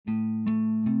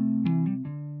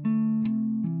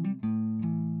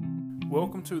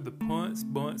Welcome to the Punts,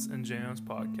 Bunts, and Jams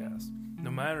podcast.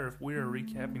 No matter if we are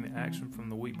recapping the action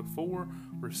from the week before,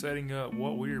 we're setting up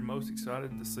what we are most excited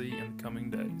to see in the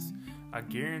coming days. I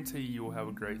guarantee you will have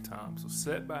a great time, so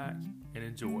sit back and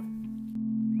enjoy.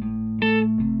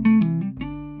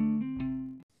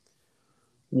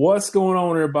 What's going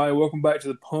on, everybody? Welcome back to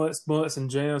the Punts, Bunts,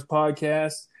 and Jams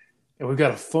podcast. And we've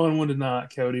got a fun one tonight,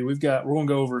 Cody. We're going to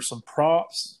go over some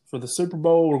props for the Super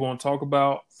Bowl. We're going to talk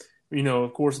about,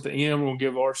 of course, at the end, we're going to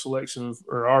give our selection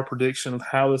or our prediction of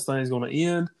how this thing's going to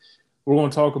end. We're going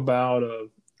to talk about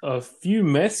a few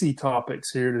messy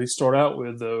topics here to start out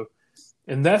with, though.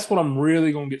 And that's what I'm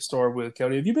really going to get started with,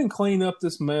 Cody. Have you been cleaning up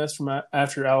this mess from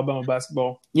after Alabama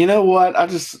basketball? You know what?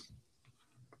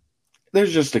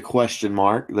 There's just a question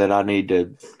mark that I need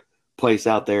to place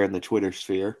out there in the Twitter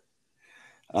sphere.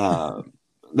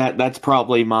 That's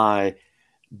probably my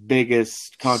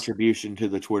biggest contribution to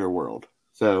the Twitter world.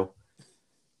 So,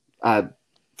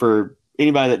 for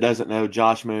anybody that doesn't know,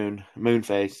 Josh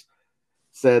Moonface,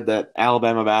 said that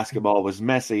Alabama basketball was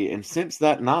messy, and since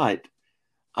that night,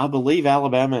 I believe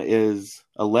Alabama is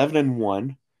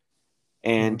 11-1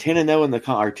 and 10-0 in the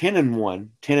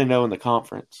 10-0 in the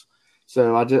conference.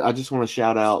 So I just want to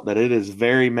shout out that it is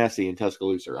very messy in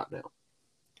Tuscaloosa right now.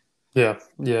 Yeah.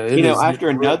 After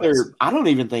another, I don't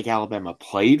even think Alabama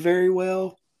played very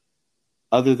well,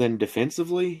 other than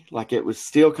defensively. Like, it was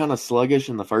still kind of sluggish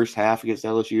in the first half against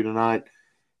LSU tonight.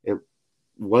 There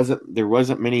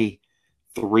wasn't many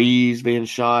threes being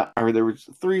shot, or there was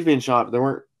threes being shot, but there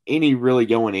weren't any really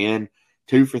going in.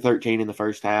 2 for 13 in the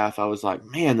first half. I was like,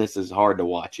 man, this is hard to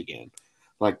watch again.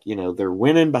 Like, they're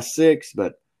winning by 6,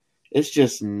 but it's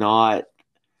just not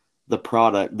the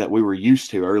product that we were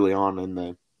used to early on in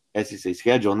the SEC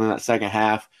schedule. And then that second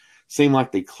half seemed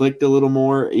like they clicked a little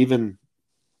more, even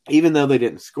though they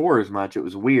didn't score as much. It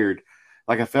was weird.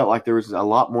 Like, I felt like there was a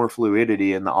lot more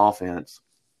fluidity in the offense.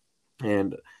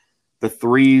 And the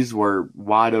threes were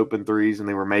wide open threes, and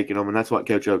they were making them, and that's what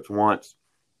Coach Oaks wants.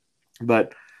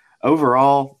 But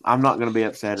overall, I'm not going to be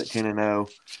upset at 10-0.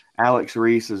 Alex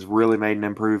Reese has really made an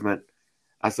improvement.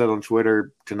 I said on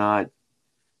Twitter tonight,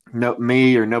 no,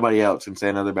 me or nobody else can say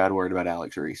another bad word about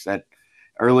Alex Reese. That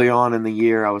early on in the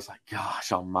year, I was like,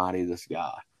 gosh almighty, this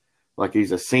guy. Like,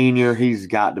 he's a senior. He's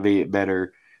got to be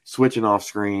better switching off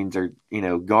screens or,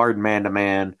 guard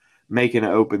man-to-man, making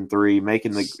an open three,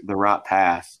 making the right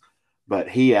pass. But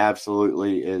he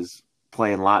absolutely is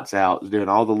playing lights out, doing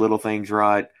all the little things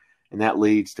right, and that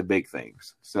leads to big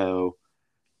things. So,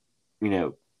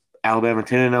 Alabama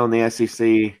 10-0 in the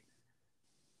SEC.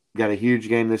 Got a huge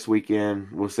game this weekend.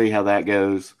 We'll see how that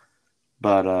goes.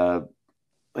 But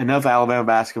enough Alabama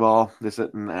basketball. This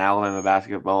isn't an Alabama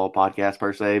basketball podcast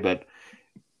per se, but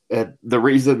the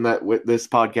reason that this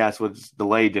podcast was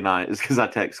delayed tonight is because I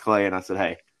text Clay and I said,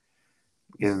 hey,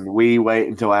 can we wait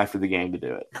until after the game to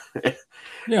do it?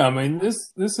 Yeah,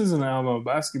 this is an Alabama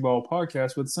basketball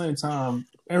podcast, but at the same time,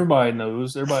 everybody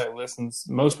that listens,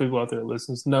 most people out there that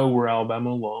listens know we're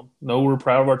Alabama alum, know we're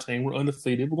proud of our team, we're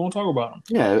undefeated, we're going to talk about them.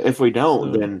 Yeah, if we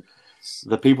don't, then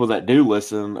the people that do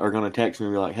listen are going to text me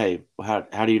and be like, hey,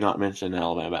 how do you not mention an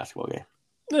Alabama basketball game?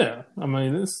 Yeah,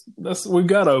 that's we've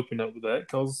got to open up with that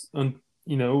because,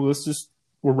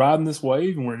 we're riding this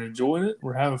wave and we're enjoying it.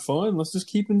 We're having fun. Let's just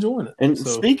keep enjoying it. And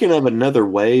speaking of another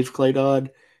wave, Clay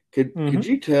Dodd, could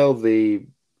you tell the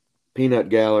Peanut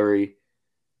Gallery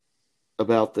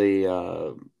about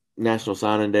the National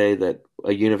Signing Day, that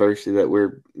a university that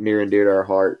we're near and dear to our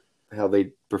heart, how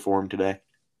they performed today?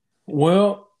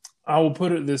 Well, I will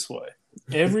put it this way.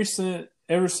 Ever since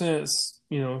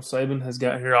Saban has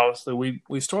got here, obviously,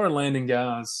 we started landing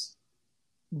guys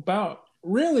about –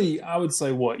 really, I would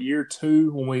say, year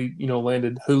 2 when we,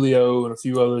 landed Julio and a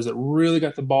few others that really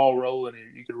got the ball rolling.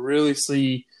 You could really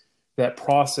see that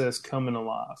process coming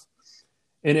alive.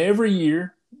 And every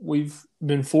year, we've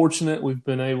been fortunate. We've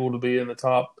been able to be in the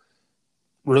top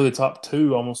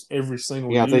 2 almost every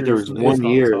single year. Yeah, I think there was one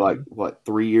year,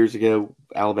 3 years ago,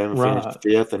 Alabama finished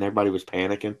 5th and everybody was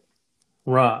panicking.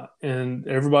 Right. And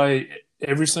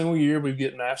every single year we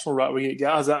get national right. We get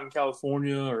guys out in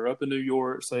California or up in New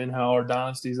York saying how our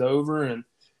dynasty's over, and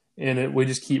we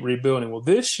just keep rebuilding. Well,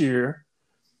 this year,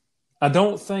 I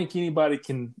don't think anybody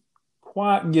can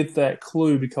quite get that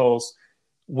clue because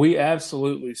we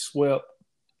absolutely swept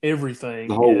everything.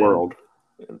 The whole world.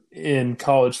 In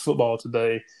college football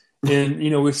today. And,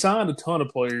 we signed a ton of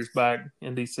players back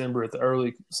in December at the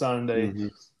early signing day.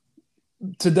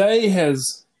 Mm-hmm. Today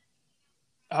has,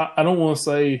 I don't want to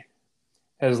say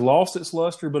has lost its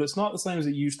luster, but it's not the same as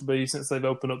it used to be since they've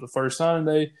opened up the first signing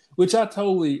day, which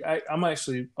I'm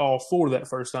actually all for that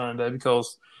first signing day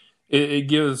because it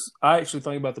gives. I actually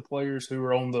think about the players who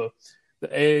are on the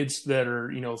edge that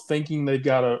are thinking they've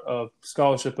got a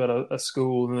scholarship at a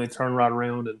school, and then they turn right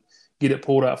around and get it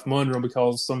pulled out from under them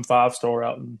because some 5-star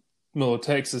out in the middle of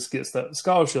Texas gets that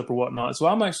scholarship or whatnot. So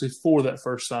I'm actually for that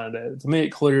first sign day. To me, it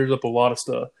clears up a lot of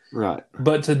stuff. Right.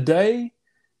 But today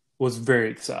was very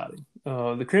exciting.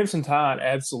 The Crimson Tide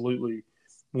absolutely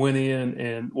went in,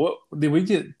 and what did we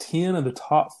get? 10 of the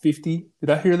top 50? Did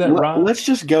I hear that right? Let's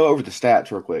just go over the stats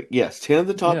real quick. Yes, 10 of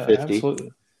the top Yeah, 50.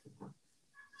 absolutely.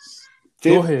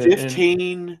 Go ahead.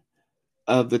 15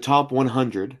 of the top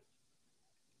 100.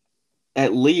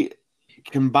 At least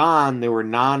combined, there were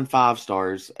 9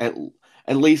 5-stars. At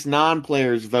least 9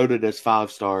 players voted as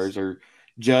 5-stars or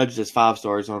judged as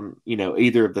 5-stars on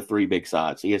either of the 3 big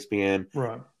sites, ESPN,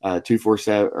 Right.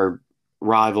 247 or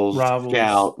Rivals,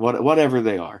 Scout, whatever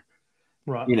they are.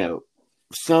 Right.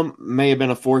 Some may have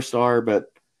been a 4-star, but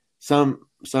some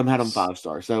had them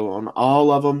 5-star. So on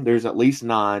all of them, there's at least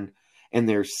 9, and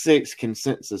there's 6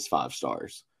 consensus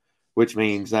 5-stars, which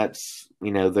means that's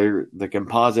they're the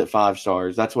composite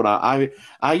 5-stars. That's what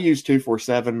I use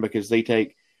 247 because they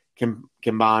take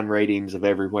combined ratings of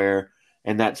everywhere,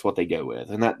 and that's what they go with,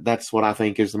 and that's what I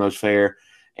think is the most fair.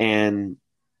 And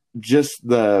just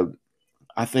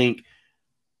I think,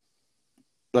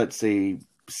 let's see,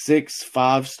 8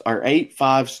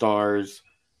 5-stars,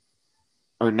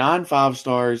 or 9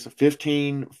 5-stars,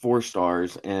 15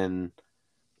 4-stars, and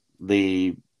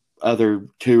the other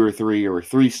 2 or 3 or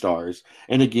 3-stars.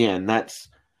 And again, that's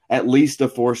at least a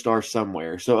 4-star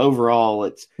somewhere. So overall,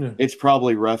 it's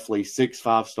probably roughly 6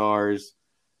 5-stars,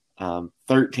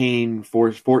 14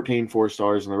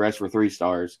 4-stars, and the rest were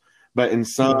 3-stars. But in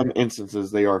some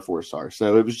instances, they are 4-stars.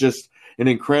 So it was just an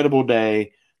incredible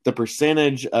day. The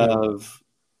percentage of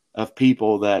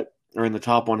people that are in the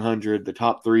top 100, the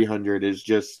top 300 is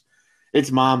just,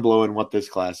 it's mind-blowing what this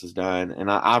class has done. And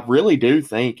I really do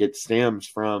think it stems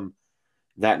from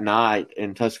that night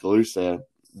in Tuscaloosa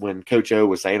when Coach O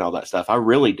was saying all that stuff. I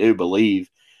really do believe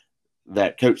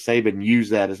that Coach Saban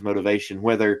used that as motivation.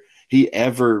 Whether he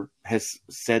ever has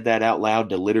said that out loud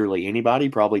to literally anybody,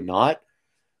 probably not.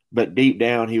 But deep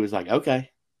down, he was like,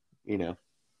 okay, you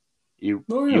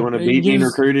want to beat me in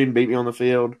recruiting, beat me on the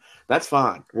field, that's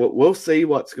fine. We'll see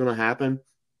what's going to happen.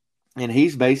 And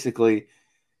he's basically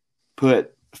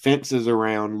put fences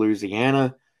around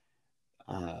Louisiana,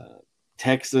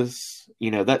 Texas.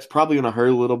 That's probably going to hurt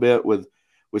a little bit with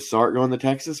Sark going to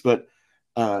Texas. But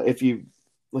let's see,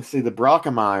 the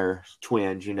Brockemeyer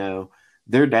twins,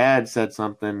 their dad said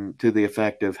something to the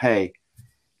effect of, hey,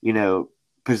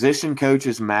 position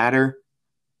coaches matter.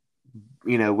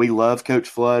 We love Coach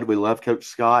Flood. We love Coach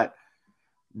Scott.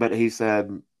 But he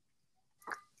said,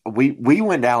 we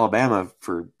went to Alabama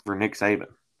for Nick Saban.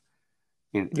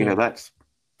 That's,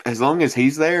 as long as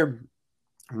he's there,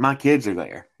 my kids are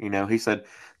there. He said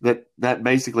that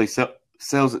basically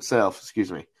sells itself.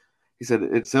 Excuse me. He said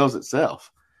it sells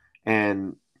itself.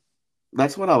 And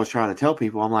that's what I was trying to tell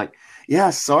people. I'm like,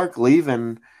 yeah, Sark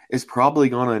leaving is probably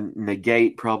going to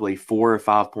negate probably 4 or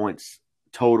 5 points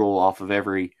total off of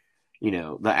every,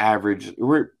 the average.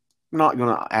 We're not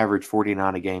going to average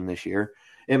 49 a game this year.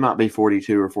 It might be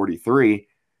 42 or 43,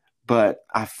 but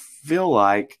I feel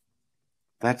like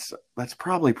that's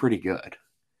probably pretty good.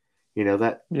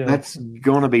 That's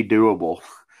going to be doable.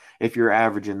 If you're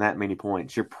averaging that many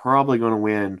points, you're probably going to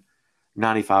win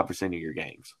 95% of your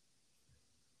games.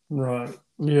 Right.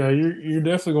 Yeah, you're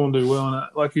definitely going to do well. And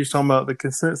like you was talking about, the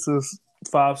consensus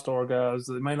 5-star guys,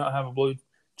 they may not have a blue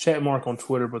check mark on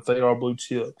Twitter, but they are blue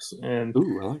chips. And,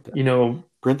 ooh, I like that.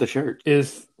 Print the shirt.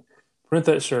 Print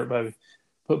that shirt, baby.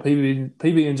 Put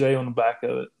PB&J on the back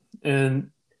of it.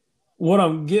 And what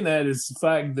I'm getting at is the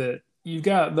fact that you've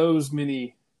got those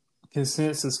many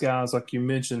consensus guys, like you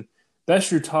mentioned.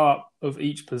 That's your top of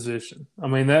each position. I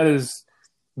mean, that is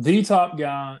the top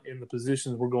guy in the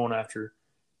positions we're going after.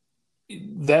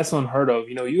 That's unheard of.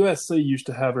 USC used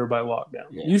to have everybody locked down.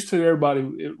 Yeah. Used to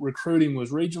everybody recruiting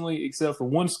was regionally, except for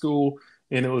one school,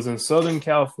 and it was in Southern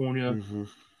California. Mm-hmm.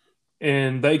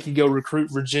 And they could go recruit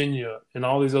Virginia and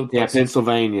all these other places. Yeah,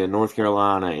 Pennsylvania, North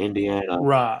Carolina, Indiana.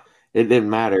 Right. It didn't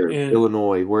matter.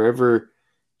 Illinois, wherever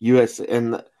USC,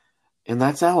 and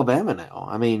that's Alabama now.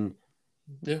 I mean,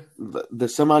 yeah.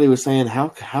 Somebody was saying, how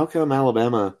come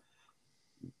Alabama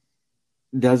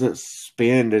doesn't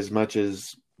spend as much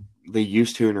as they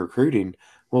used to in recruiting?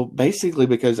 Well, basically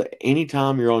because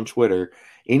anytime you're on Twitter,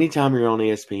 anytime you're on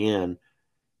ESPN,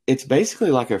 it's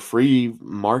basically like a free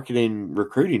marketing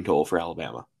recruiting tool for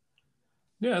Alabama.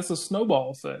 Yeah, it's a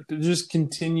snowball effect. It just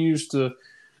continues to,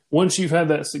 once you've had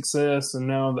that success, and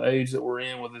now the age that we're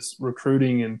in with this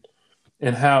recruiting and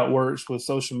and how it works with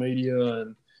social media,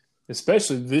 and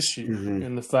especially this year, Mm-hmm.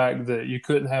 and the fact that you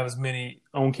couldn't have as many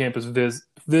on-campus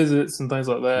visits and things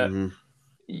like that. Mm-hmm.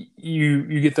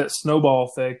 You get that snowball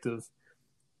effect of,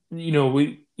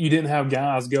 you didn't have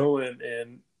guys going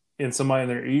and somebody in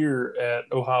their ear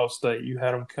at Ohio State. You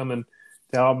had them coming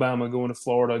to Alabama, going to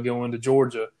Florida, going to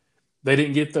Georgia. They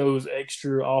didn't get those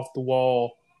extra off the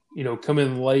wall, come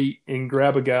in late and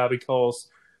grab a guy because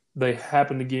they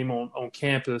happen to get him on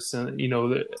campus. And,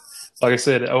 like I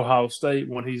said, at Ohio State,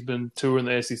 when he's been touring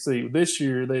the SEC. This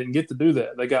year, they didn't get to do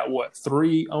that. They got,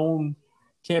 3 on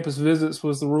campus visits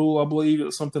was the rule, I believe. It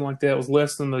was something like that. It was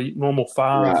less than the normal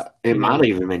 5. Right. It might have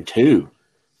even been 2.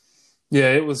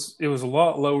 Yeah, it was a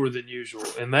lot lower than usual.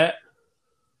 And that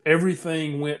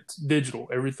everything went digital.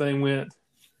 Everything went,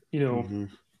 Mm-hmm.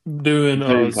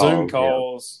 doing Zoom Yeah.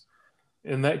 calls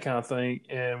and that kind of thing.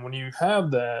 And when you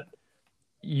have that,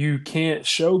 you can't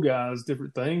show guys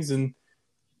different things. And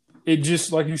it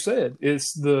just, like you said,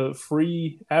 it's the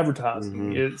free advertising.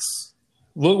 Mm-hmm. It's,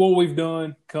 look what we've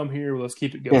done. Come here. Let's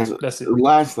keep it going. Yeah, That's it.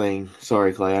 Last thing.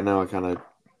 Sorry, Clay. I know I kind of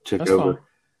took That's over.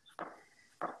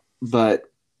 fine. But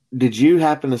did you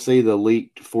happen to see the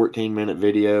leaked 14-minute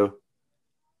video?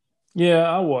 Yeah,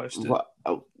 I watched it.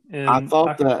 And I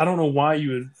thought that. I don't know why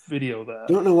you would video that.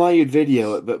 Don't know why you'd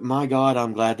video it, but my God,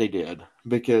 I'm glad they did,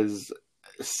 because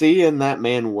seeing that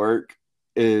man work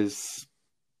is,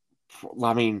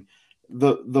 I mean,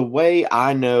 the way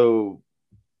I know,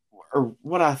 or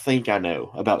what I think I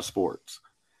know about sports,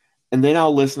 and then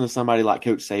I'll listen to somebody like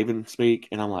Coach Saban speak,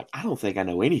 and I'm like, I don't think I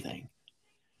know anything,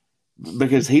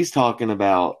 because he's talking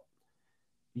about,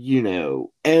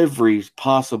 every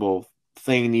possible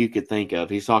thing you could think of.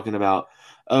 He's talking about,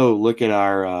 oh, look at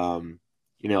our,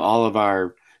 all of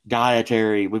our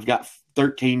dietary. We've got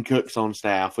 13 cooks on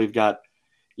staff. We've got,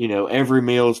 every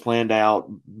meal is planned out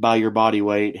by your body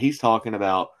weight. He's talking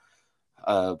about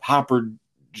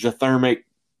hyperthermic,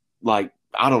 like,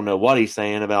 I don't know what he's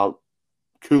saying about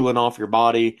cooling off your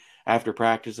body after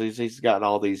practices. He's got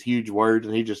all these huge words,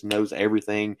 and he just knows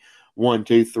everything. 1,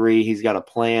 2, 3. He's got a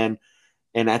plan.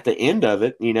 And at the end of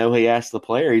it, he asked the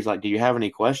player, he's like, do you have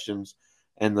any questions?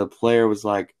 And the player was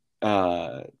like,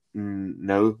 no,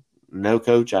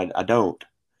 coach, I don't.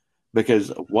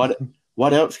 Because what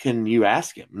else can you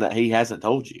ask him that he hasn't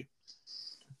told you?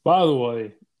 By the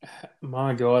way,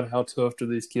 my God, how tough do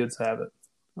these kids have it?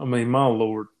 I mean, my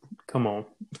Lord, come on.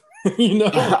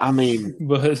 I mean,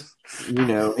 but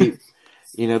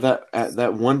that at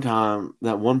that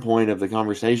one point of the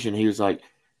conversation, he was like,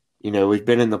 we've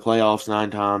been in the playoffs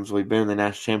 9 times. We've been in the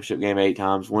national championship game 8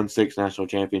 times, won 6 national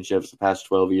championships the past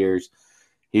 12 years.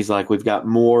 He's like, we've got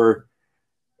more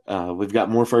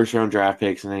first round draft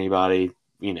picks than anybody.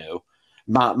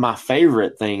 My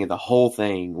favorite thing of the whole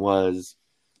thing was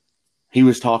he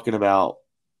was talking about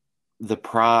the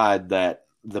pride that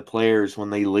the players, when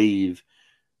they leave,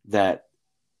 that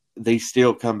they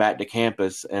still come back to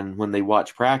campus. And when they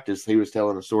watch practice, he was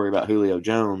telling a story about Julio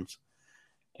Jones.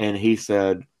 And he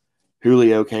said,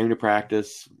 Julio came to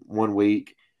practice one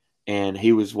week and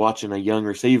he was watching a young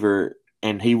receiver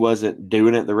and he wasn't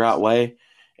doing it the right way.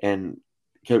 And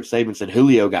Coach Saban said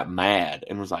Julio got mad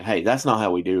and was like, hey, that's not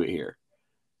how we do it here.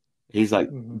 He's like,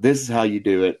 this is how you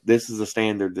do it. This is the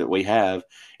standard that we have.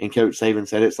 And Coach Saban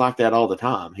said it's like that all the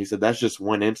time. He said that's just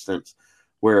one instance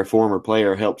where a former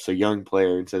player helps a young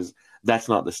player and says that's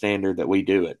not the standard that we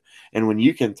do it. And when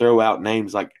you can throw out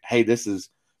names like, hey, this is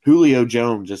Julio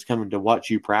Jones just coming to watch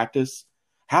you practice,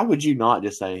 how would you not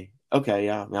just say, okay,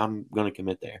 yeah, I'm going to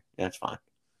commit there. That's fine.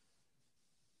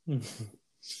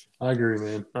 I agree,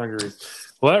 man. I agree.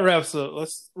 Well, that wraps up.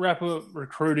 Let's wrap up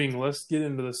recruiting. Let's get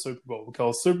into the Super Bowl,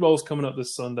 because Super Bowl is coming up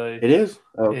this Sunday. It is?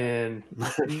 Oh. And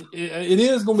it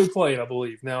is going to be played, I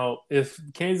believe. Now, if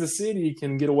Kansas City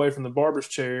can get away from the barber's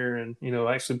chair and,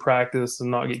 actually practice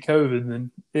and not get COVID, then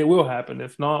it will happen.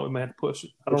 If not, we may have to push it.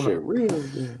 I don't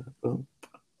know.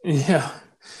 Yeah.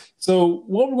 So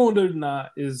what we're going to do tonight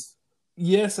is,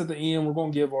 yes, at the end, we're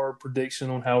going to give our prediction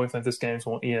on how we think this game's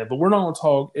going to end. But we're not going to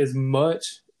talk as much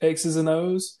X's and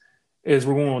O's as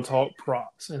we're going to talk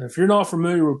props. And if you're not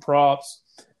familiar with props,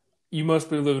 you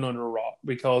must be living under a rock,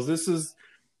 because this is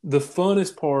the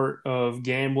funnest part of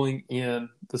gambling in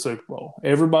the Super Bowl.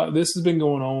 This has been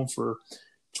going on for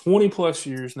 20 plus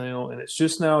years now, and it's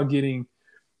just now getting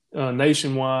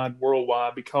nationwide,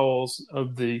 worldwide, because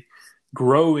of the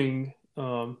growing,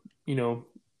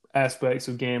 aspects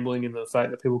of gambling and the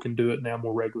fact that people can do it now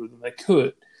more regularly than they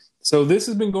could. So this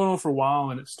has been going on for a while,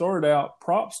 and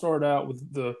props started out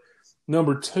with the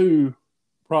number 2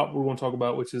 prop we're going to talk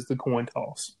about, which is the coin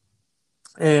toss.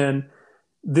 And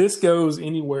this goes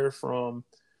anywhere from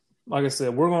like I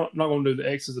said, we're not going to do the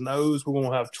X's and O's. We're going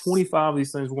to have 25 of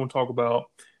these things we're going to talk about.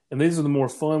 And these are the more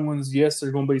fun ones. Yes,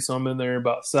 there's going to be some in there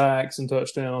about sacks and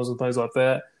touchdowns and things like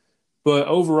that. But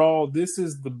overall, this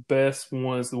is the best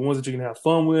ones, the ones that you can have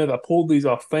fun with. I pulled these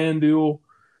off FanDuel,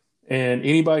 and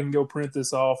anybody can go print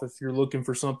this off if you're looking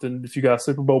for something. If you got a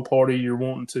Super Bowl party you're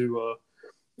wanting to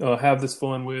have this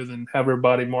fun with and have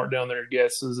everybody mark down their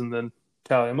guesses and then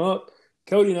tally them up.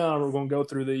 Cody and I are going to go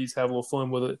through these, have a little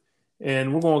fun with it,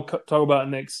 and we're going to talk about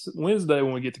next Wednesday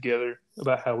when we get together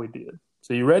about how we did.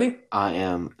 So you ready? I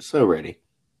am so ready.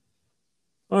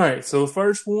 All right, so the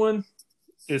first one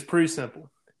is pretty simple.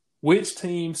 Which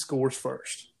team scores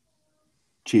first?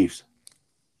 Chiefs.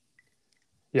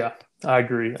 Yeah, I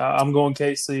agree. I'm going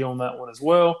KC on that one as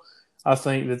well. I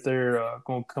think that they're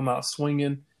going to come out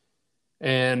swinging,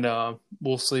 and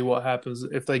we'll see what happens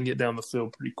if they can get down the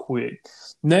field pretty quick.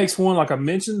 Next one, like I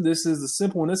mentioned, this is a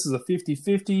simple one. This is a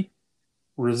 50-50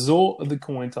 result of the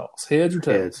coin toss. Heads or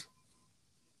tails? Heads.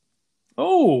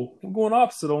 Oh, we're going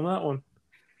opposite on that one.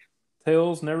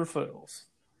 Tails never fails.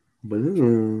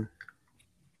 Boo.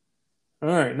 All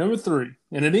right, number 3.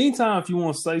 And at any time, if you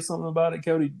want to say something about it,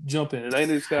 Cody, jump in. It ain't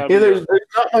just got to be. There's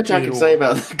not much I can say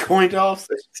about the coin toss.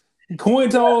 Coin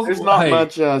toss. There's not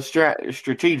much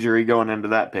strategery going into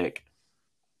that pick.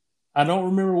 I don't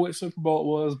remember which Super Bowl it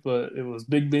was, but it was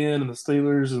Big Ben and the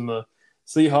Steelers and the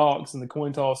Seahawks, and the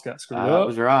coin toss got screwed up. That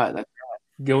was right. That's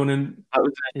right. Going in,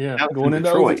 going into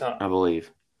Detroit, overtime, I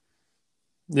believe.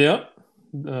 Yep,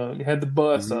 you had the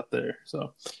bus out there.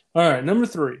 So, all right, number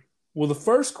 3. Will the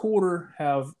first quarter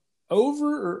have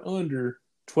over or under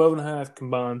 12.5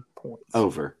 combined points?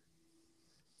 Over.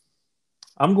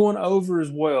 I'm going over as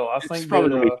well. I think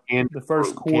probably that, the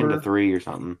first quarter 10 to 3 or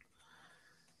something.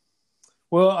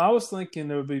 Well, I was thinking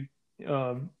there would be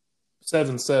 7-7.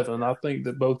 I think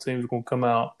that both teams are going to come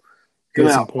out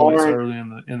get some points early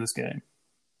in this game.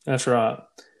 That's right.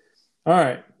 All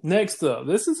right, next up.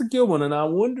 This is a good one, and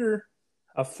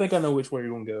I think I know which way you're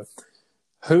going to go.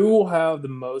 Who will have the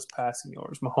most passing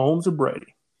yards, Mahomes or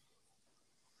Brady?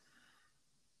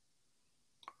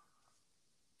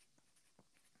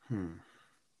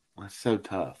 That's so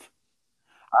tough.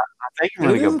 I think I'm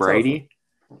going to go Brady.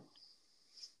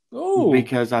 Oh,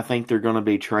 because I think they're going to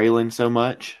be trailing so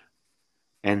much,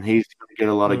 and he's going to get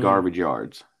a lot of garbage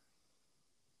yards.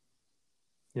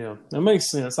 Yeah, that makes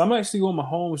sense. I'm actually going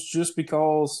Mahomes just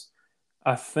because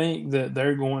I think that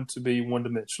they're going to be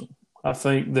one-dimensional. I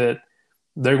think that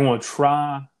they're going to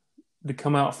try to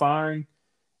come out firing,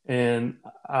 and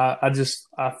I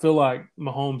feel like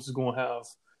Mahomes is going to have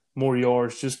more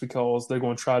yards just because they're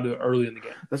going to try to do it early in the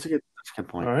game. That's a good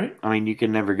point. All right. I mean, you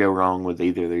can never go wrong with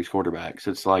either of these quarterbacks.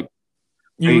 It's like,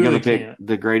 you are you really going to pick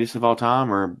the greatest of all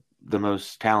time or the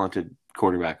most talented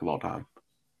quarterback of all time?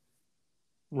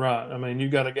 Right. I mean, you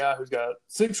got a guy who's got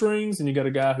 6 rings, and you got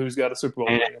a guy who's got a Super Bowl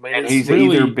ring. I mean, and he's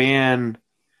really either been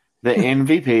the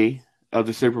MVP of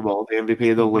the Super Bowl, the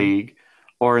MVP of the league,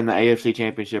 or in the AFC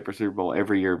Championship or Super Bowl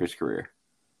every year of his career.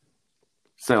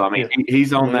 So, I mean,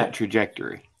 he's on that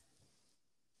trajectory.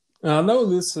 I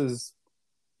know it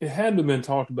had to have been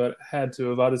talked about. It had to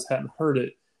have. I just hadn't heard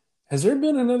it. Has there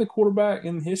been another quarterback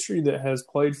in history that has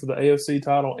played for the AFC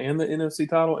title and the NFC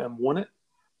title and won it?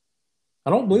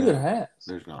 I don't believe there has.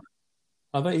 There's not.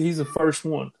 I think he's the first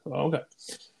one. Okay.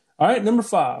 All right, number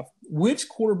 5. Which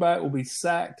quarterback will be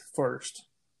sacked first?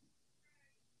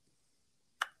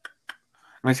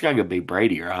 I mean, it's got to be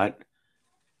Brady, right?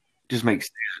 Just makes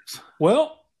sense.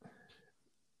 Well,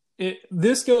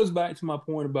 this goes back to my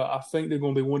point about I think they're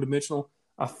going to be one-dimensional.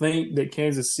 I think that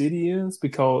Kansas City is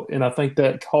and I think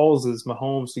that causes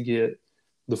Mahomes to get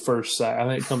the first sack. I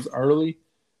think it comes early.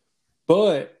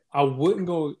 But I wouldn't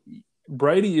go –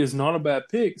 Brady is not a bad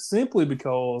pick simply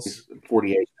because – He's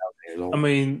 48,000 years old. I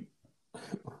mean,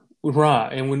 right.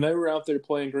 And when they were out there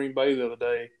playing Green Bay the other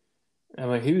day, I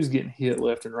mean, he was getting hit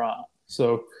left and right.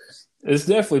 So it's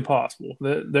definitely possible.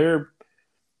 Their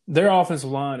offensive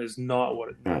line is not what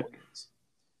it is.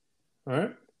 All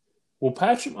right. Will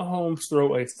Patrick Mahomes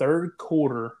throw a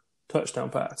third-quarter touchdown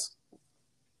pass?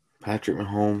 Patrick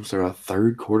Mahomes throw a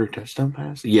third-quarter touchdown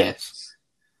pass? Yes.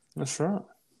 That's right.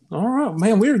 All right.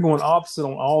 Man, we are going opposite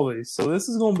on all these. So this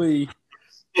is going to be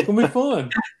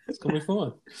fun. It's going to be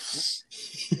fun.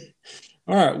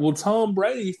 All right. Will Tom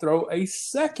Brady throw a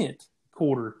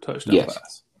second-quarter touchdown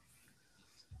pass?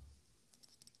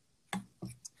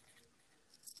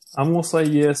 I'm going to say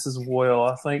yes as well.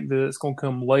 I think that it's going to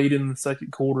come late in the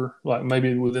second quarter, like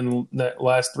maybe within that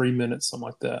last 3 minutes, something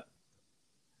like that.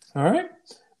 All right.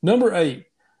 Number 8.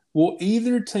 Will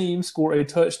either team score a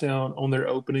touchdown on their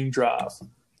opening drive?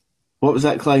 What was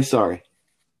that, Clay? Sorry.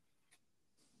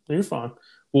 You're fine.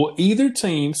 Will either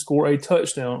team score a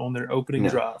touchdown on their opening No.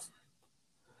 drive?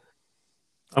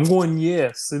 I'm going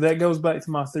yes. See, that goes back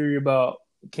to my theory about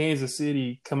Kansas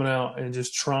City coming out and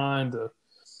just trying to,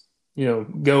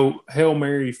 go Hail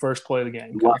Mary first play of the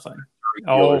game kind of thing.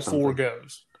 All four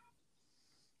goes.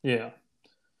 Yeah.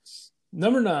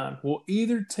 Number 9, will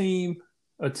either team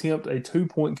attempt a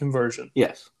 2-point conversion?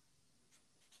 Yes.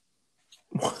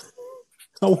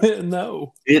 I went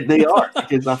no. They are,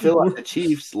 because I feel like the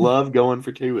Chiefs love going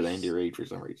for 2 with Andy Reid for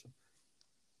some reason.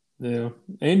 Yeah.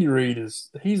 Andy Reid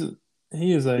unappreciated.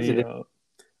 He's a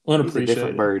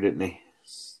different bird, isn't he?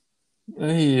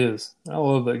 He is. I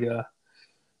love that guy.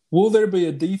 Will there be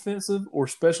a defensive or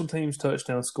special teams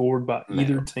touchdown scored by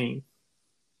either team?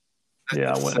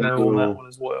 Yeah, I went no on that one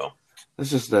as well. It's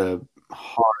just a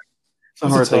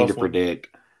hard thing to predict.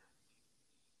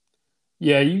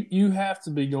 Yeah, you have to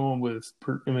be going with,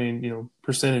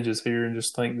 percentages here and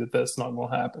just think that that's not going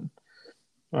to happen.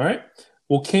 All right.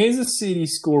 Will Kansas City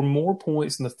score more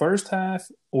points in the first half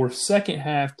or second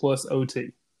half plus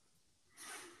OT?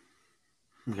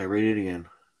 Okay, read it again.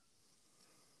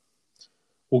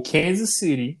 Will Kansas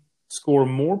City score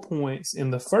more points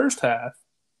in the first half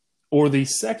or the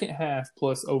second half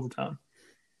plus overtime?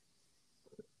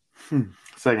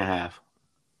 Second half.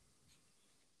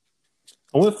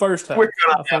 I went first half.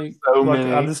 I think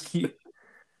many. I just keep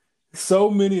so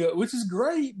many, which is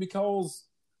great because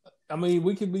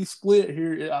we could be split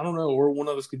here. I don't know, or one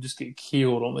of us could just get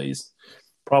killed on these.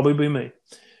 Probably be me.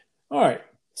 All right,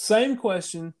 same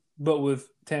question, but with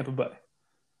Tampa Bay.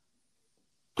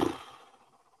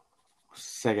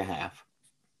 Second half.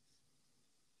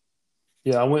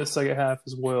 Yeah, I went second half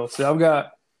as well. See,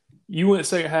 you went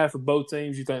second half for both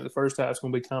teams. You think the first half is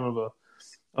going to be kind of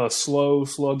a slow,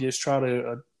 sluggish, try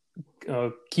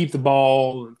to keep the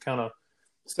ball and kind of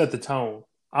set the tone.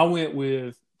 I went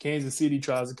with Kansas City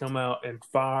tries to come out and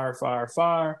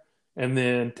fire, and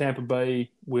then Tampa Bay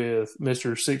with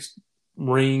Mr. Six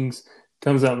Rings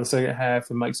comes out in the second half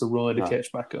and makes a run to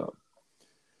catch back up.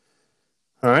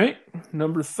 All right,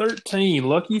 number 13,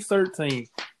 lucky 13.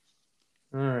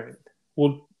 All right.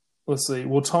 Well, let's see.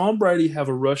 Will Tom Brady have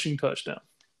a rushing touchdown?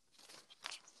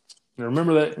 Now,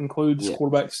 remember that includes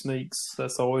quarterback sneaks.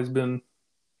 That's always been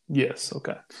yes.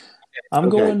 Okay. I'm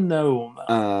going no on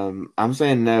that. I'm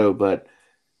saying no, but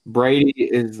Brady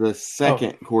is the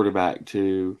second quarterback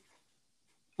to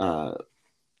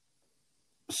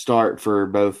start for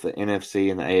both the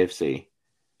NFC and the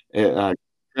AFC.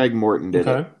 Craig Morton did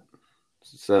it.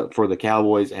 So for the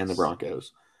Cowboys and the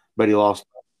Broncos, but he lost.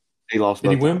 He lost. Did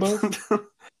he win both?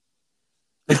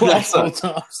 He lost both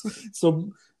times.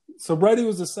 So Brady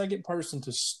was the second person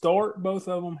to start both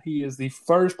of them. He is the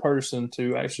first person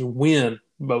to actually win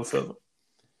both of them.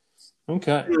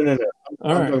 Okay. No.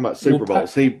 I'm talking about Super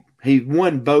Bowls. He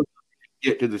won both to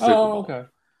get to the Super Bowl. Okay.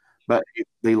 But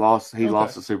he lost. He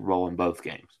lost the Super Bowl in both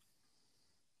games.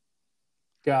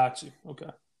 Got you.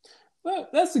 Okay. Well,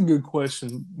 that's a good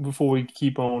question before we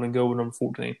keep on and go with number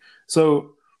 14.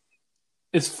 So,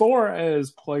 as far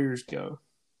as players go,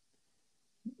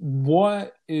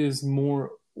 what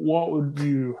would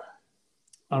you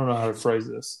 – I don't know how to phrase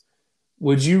this.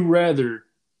 Would you rather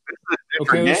 –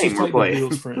 okay, let's just take the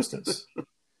Bills, for instance.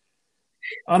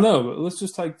 I know, but let's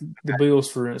just take the Bills,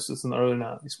 for instance, in the early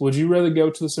 90s. Would you rather go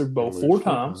to the Super Bowl 4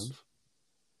 times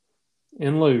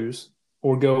and lose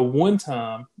or go 1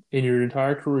 time in your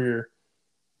entire career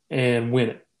and win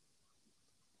it?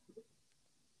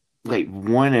 Wait,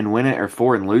 1 and win it or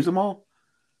 4 and lose them all?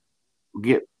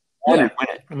 Get 1 and win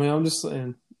it. I'm just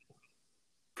saying.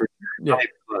 Yeah,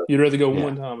 you'd rather go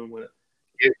 1 time and win it.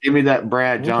 Give me that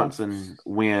Brad Johnson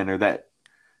win or that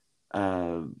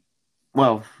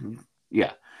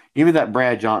give me that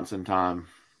Brad Johnson time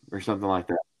or something like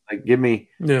that. Like give me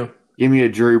a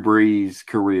Drew Brees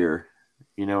career.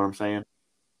 You know what I'm saying?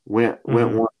 Went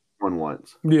won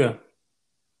once. Yeah.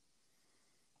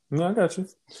 No, I got you.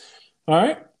 All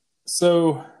right.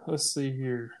 So let's see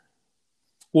here.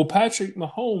 Will Patrick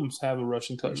Mahomes have a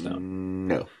rushing touchdown?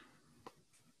 No.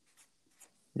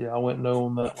 Yeah, I went no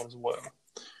on that one as well.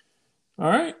 All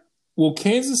right. Will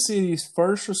Kansas City's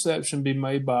first reception be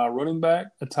made by a running back,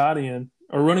 a tight end,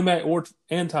 or running back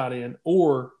and tight end,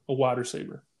 or a wide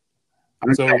receiver?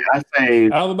 So I say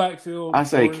out of the backfield. I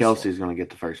say Kelsey's going to get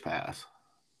the first pass.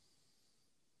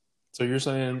 So you're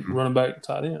saying running back,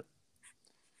 tight end.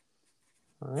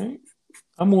 All right.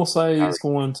 I'm going to say it's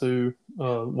going to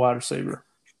wide receiver.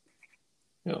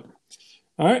 Yep.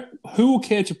 All right. Who will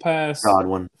catch a pass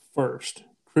first?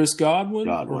 Chris Godwin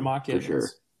or Mike Evans? For sure.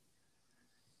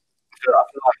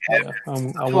 I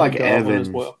feel like Evans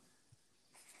as well.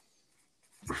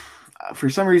 for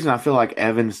some reason, I feel like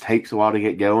Evans takes a while to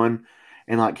get going,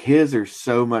 and like his are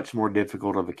so much more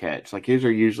difficult of a catch. Like his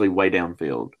are usually way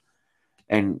downfield,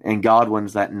 and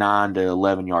Godwin's that 9 to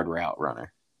 11 yard route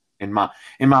runner. In my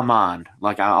mind,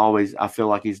 like I feel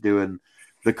like he's doing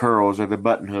the curls or the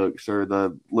button hooks or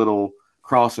the little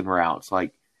crossing routes,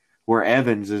 like where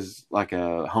Evans is like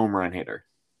a home run hitter.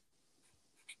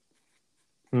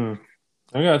 I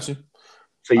got you.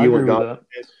 So I you agree went with Godwin?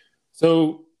 that.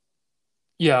 So,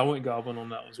 yeah, I went Goblin on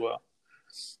that one as well.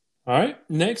 All right.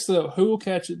 Next up, who will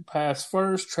catch it pass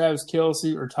first, Travis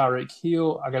Kelce or Tyreek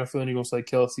Hill? I got a feeling you're going to say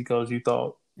Kelce because you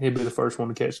thought he'd be the first one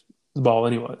to catch the ball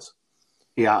anyways.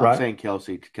 Yeah, I'm right? saying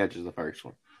Kelce catches the first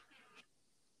one.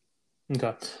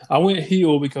 Okay. I went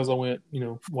Hill because I went,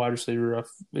 wide receiver. I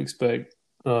expect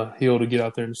Hill to get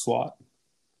out there in the slot.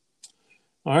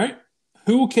 All right.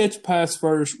 Who will catch pass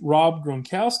first, Rob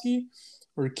Gronkowski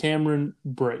or Cameron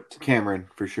Brate? Cameron,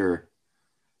 for sure.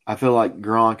 I feel like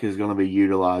Gronk is going to be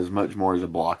utilized much more as a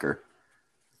blocker.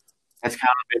 That's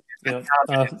kind of been his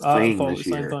I thing thought the this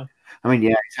same year. thing. I mean, yeah,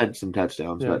 he's had some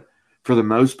touchdowns, Yeah. but for the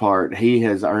most part, he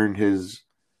has earned his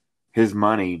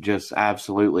money just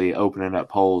absolutely opening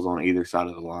up holes on either side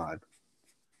of the line.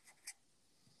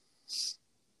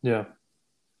 Yeah.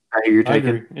 You're I taking?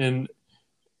 agree. And,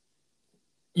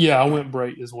 yeah, I went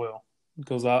Brate as well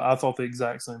because I thought the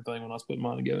exact same thing when I was putting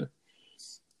mine together.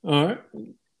 All right.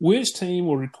 Which team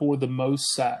will record the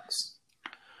most sacks?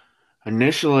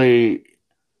 Initially,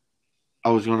 I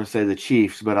was going to say the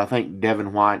Chiefs, but I think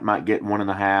Devin White might get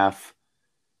 1.5.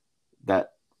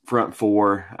 That front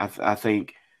four, I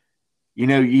think.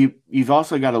 You've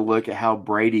also got to look at how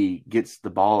Brady gets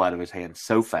the ball out of his hands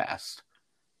so fast,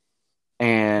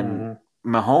 and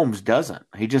Mahomes doesn't.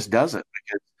 He just doesn't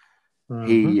because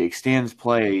he extends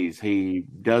plays. He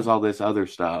does all this other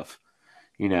stuff.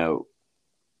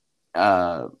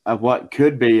 What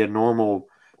could be a normal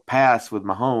pass with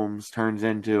Mahomes turns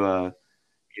into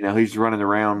he's running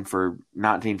around for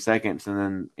 19 seconds and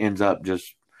then ends up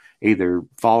just either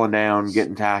falling down,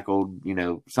 getting tackled,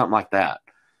 something like that.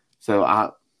 So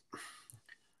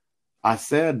I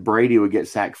said Brady would get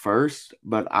sacked first,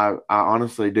 but I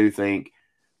honestly do think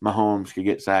Mahomes could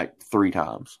get sacked 3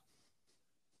 times.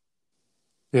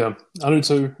 Yeah, I do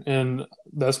too, and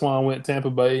that's why I went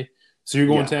Tampa Bay. So you're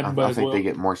going Tampa Bay I as think well? they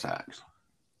get more sacks.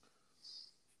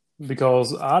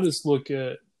 Because I just look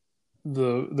at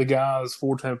the guys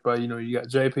for Tampa Bay. You got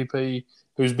JPP,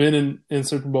 who's been in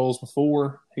Super Bowls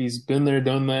before. He's been there,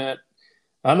 done that.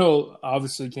 I know,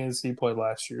 obviously, Kansas City played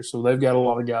last year, so they've got a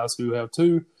lot of guys who have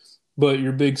too. But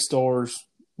your big stars,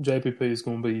 JPP is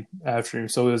going to be after him.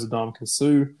 So is Ndamukong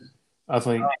Suh. I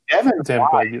think Tampa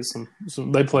Bay gets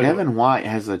some. They play. Devin White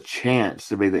has a chance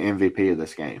to be the MVP of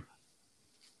this game.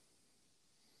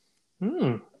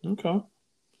 Okay. All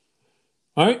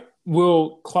right.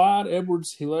 Will Clyde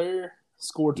Edwards-Helaire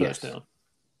score a touchdown?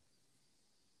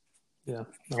 Yeah,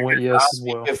 I went yes as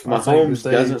well. If Mahomes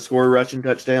doesn't score a rushing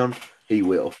touchdown, he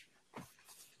will.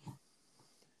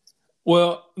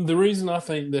 Well, the reason I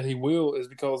think that he will is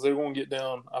because they're going to get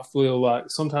down. I feel like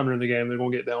sometime during the game they're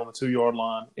going to get down on the 2-yard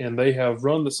line, and they have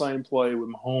run the same play with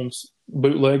Mahomes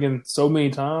bootlegging so many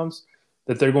times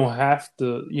that they're going to have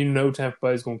to. Tampa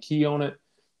Bay is going to key on it.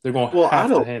 They're going to have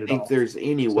to hand it off. I don't think there's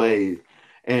any way,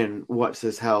 and watch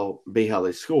this how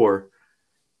they score.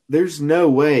 There's no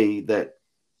way that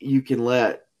you can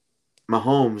let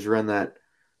Mahomes run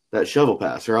that shovel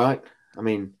pass, right? I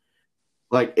mean,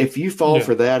 like, if you fall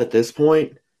for that at this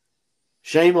point,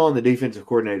 shame on the defensive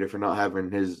coordinator for not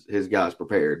having his guys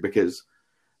prepared. Because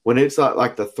when it's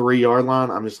like the 3-yard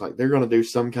line, I'm just like, they're going to do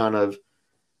some kind of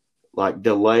like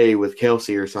delay with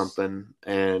Kelce or something,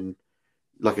 and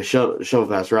like a shovel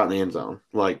pass right in the end zone.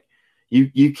 Like,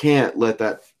 you can't let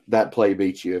that play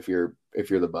beat you if you're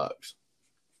the Bucs.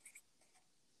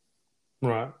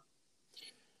 Right.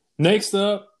 Next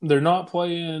up, they're not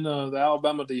playing the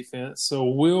Alabama defense, so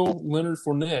will Leonard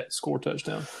Fournette score a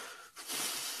touchdown?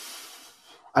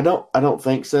 I don't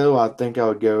think so. I think I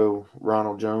would go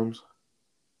Ronald Jones.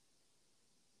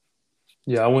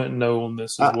 Yeah, I went no on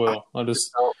this as well. I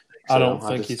don't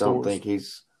think he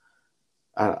scores.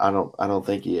 I don't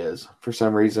think he is. For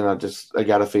some reason, I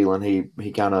got a feeling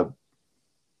he kind of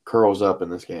curls up in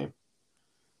this game.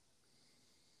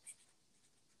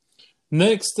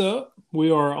 Next up,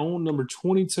 we are on number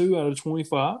 22 out of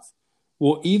 25.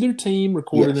 Will either team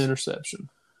record an interception?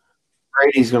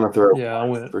 Brady's going to throw. Yeah, I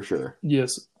went for sure.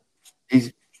 Yes,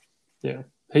 he's going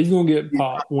to get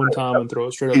popped one time and throw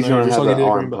it straight up there. He's going to have an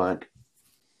arm punt.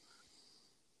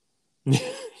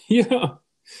 Yeah.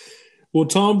 Will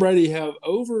Tom Brady have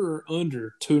over or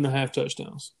under 2.5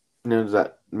 touchdowns? Does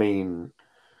that mean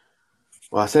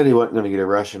Well, I said he wasn't going to get a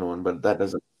rushing one, but that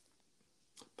doesn't.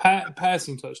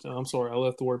 Passing touchdown. I'm sorry, I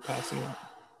left the word passing out.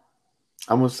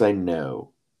 I'm going to say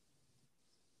no.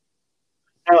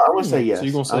 No, I'm going to say So you're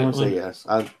yes. gonna say I'm going to say yes.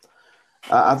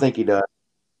 I think he does.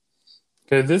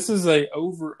 okay? This is a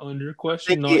over under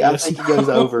question, not I yes. think he goes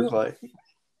over, Clay.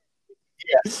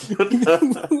 Yes.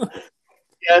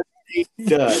 Yes, he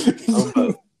does. On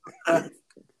both.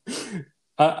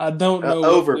 I don't know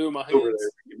Over. what to do with my Over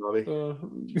hands. there,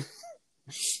 Bobby.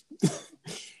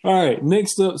 All right,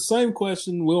 next up, same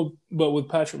question. But with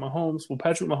Patrick Mahomes, will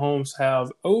Patrick Mahomes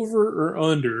have over or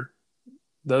under?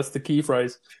 That's the key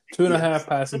phrase. 2.5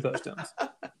 passing touchdowns.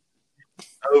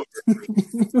 Over.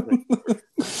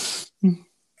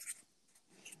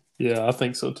 Yeah, I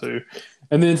think so too.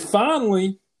 And then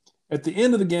finally, at the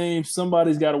end of the game,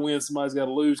 somebody's got to win, somebody's got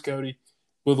to lose. Cody,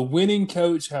 will the winning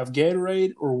coach have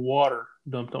Gatorade or water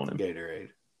dumped on him? Gatorade.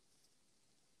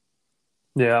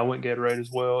 Yeah, I went Gatorade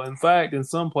as well. In fact, in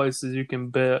some places you can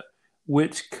bet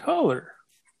which color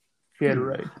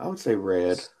Gatorade. I would say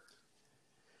red.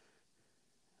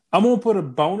 I'm gonna put a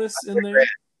bonus in there. Red.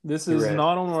 This is Red.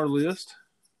 not on our list.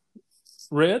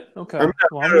 Red? Okay. No,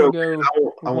 Well, I'm gonna go. I We're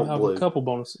want gonna have blue. a couple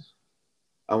bonuses.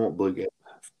 I want blue Gatorade.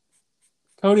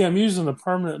 Cody, I'm using a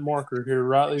permanent marker here,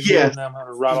 right? Yes. Now I'm having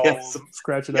to write all of them,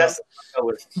 scratch it Yes.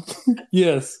 out.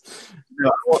 Yes. No,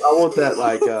 I want that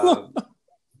like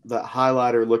that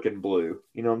highlighter looking blue.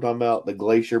 You know what I'm talking about? The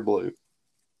glacier blue.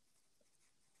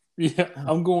 Yeah,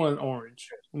 I'm going orange.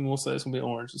 I'm gonna say it's gonna be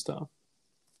orange this time.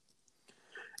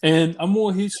 And I'm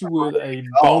gonna hit you with a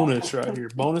bonus right here.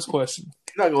 Bonus question.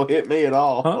 You're not gonna hit me at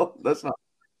all. Huh? That's not.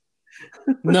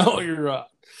 No, you're right.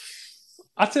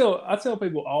 I tell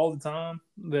people all the time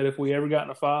that if we ever got in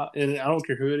a fight, and I don't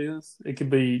care who it is, it could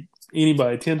be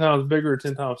anybody 10 times bigger or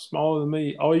 10 times smaller than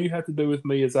me. All you have to do with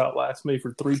me is outlast me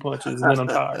for 3 punches, and then I'm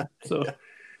tired. So,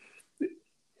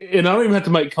 and I don't even have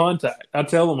to make contact. I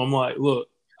tell them, I'm like, look,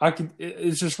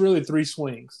 it's just really 3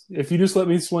 swings. If you just let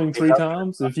me swing 3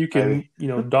 times, if you can,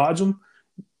 dodge them,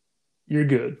 you're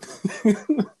good.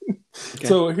 Okay.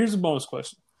 So here's a bonus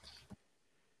question.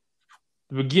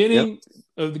 The beginning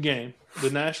of the game, the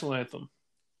national anthem.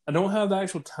 I don't have the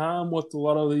actual time what a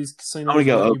lot of these casinos let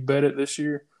you bet it this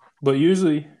year, but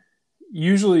usually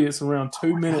it's around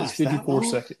 2 minutes 54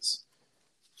 seconds.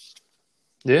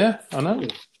 Yeah, I know.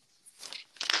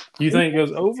 You think it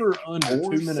goes over or under 2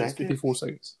 minutes 54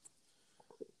 seconds?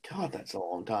 God, that's a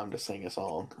long time to sing a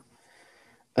song.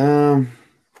 I'm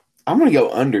gonna go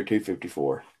under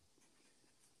 2:54.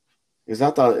 Because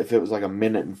I thought if it was like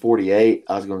 1:48,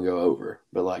 I was going to go over.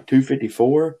 But like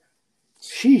 2:54,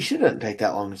 sheesh, it doesn't take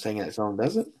that long to sing that song,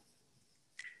 does it?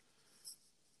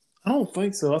 I don't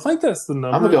think so. I think that's the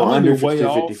number. I'm going to go under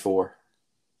 2:54.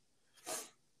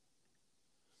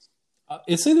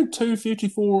 It's either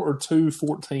 2:54 or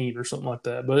 2:14 or something like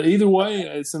that. But either way,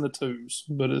 it's in the twos.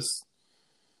 But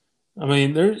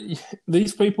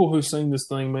these people who sing this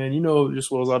thing, man, you know just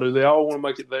as well as I do, they all want to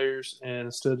make it theirs and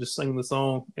instead of just singing the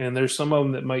song. And there's some of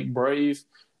them that make Brave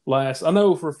last. I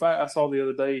know for a fact I saw the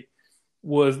other day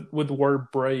was with the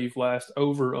word Brave last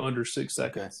over under 6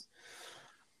 seconds.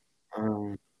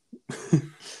 Okay.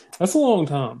 That's a long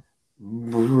time.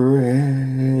 Brave.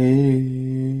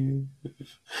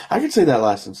 I could say that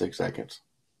last in 6 seconds.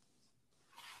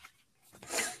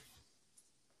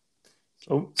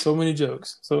 Oh, so many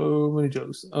jokes.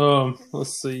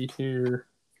 Let's see here.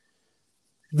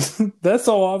 That's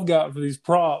all I've got for these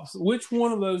props. Which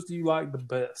one of those do you like the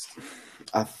best?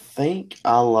 I think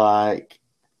I like,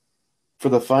 for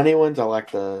the funny ones, I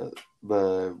like the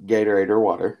Gatorade or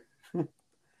water.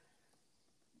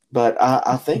 But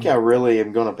I think I really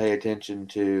am going to pay attention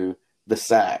to the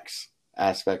sacks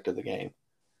aspect of the game.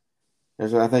 And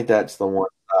so I think that's the one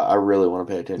I really want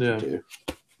to pay attention to.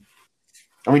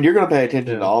 I mean, you're going to pay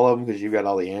attention to all of them because you've got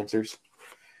all the answers,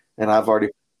 and I've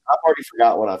already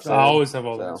forgot what I've said. I always have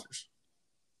all the answers.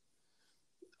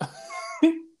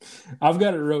 I've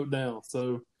got it wrote down.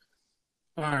 So,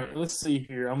 all right, let's see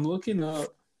here. I'm looking up.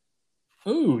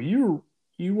 Oh, you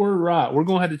were right. We're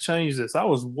going to have to change this. I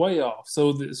was way off.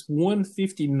 So it's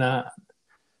 159.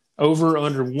 Over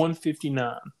under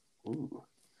 159. Ooh.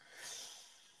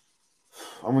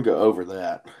 I'm going to go over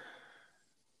that.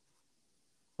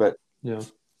 But yeah.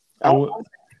 All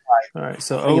right,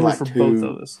 so over like for both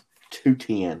of us.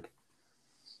 2:10.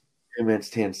 2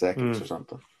 minutes, 10 seconds or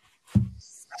something. I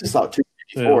just thought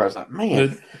 2:54. I was like,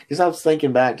 man, because I was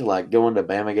thinking back to like going to a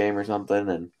Bama game or something,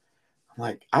 and I'm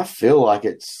like, I feel like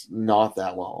it's not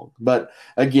that long. But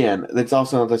again, it's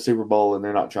also not the Super Bowl, and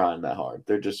they're not trying that hard.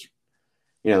 They're just,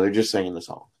 they're just singing the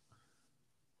song.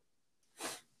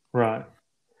 Right.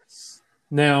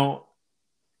 Now,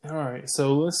 All right,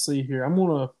 so let's see here. I'm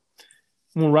gonna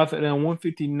write that down.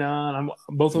 159.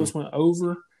 Both of Mm. us went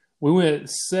over. We went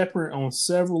separate on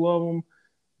several of them.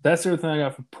 That's everything I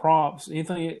got for props.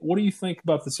 Anything? What do you think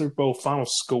about the Super Bowl final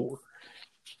score?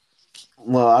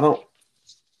 Well, I don't.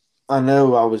 I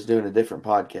know I was doing a different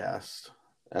podcast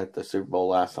at the Super Bowl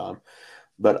last time,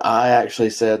 but I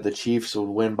actually said the Chiefs would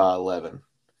win by 11,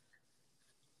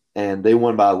 and they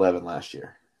won by 11 last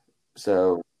year.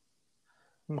 So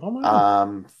Oh man,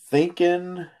 I'm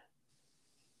thinking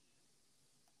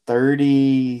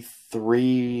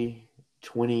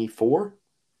 33-24,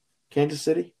 Kansas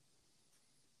City.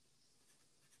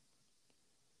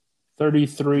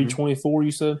 33 Mm-hmm. 24.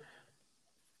 You said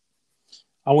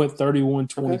I went 31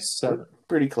 Okay, 27.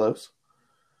 pretty close.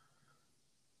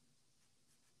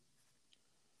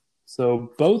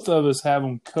 So both of us have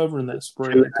them covering that Two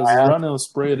spread and because a half. right now the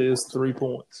spread is 3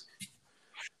 points.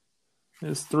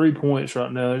 It's 3 points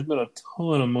right now. There's been a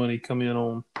ton of money come in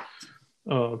on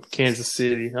Kansas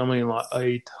City. I mean, like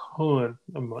a ton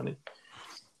of money.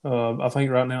 I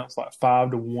think right now it's like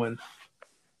 5-1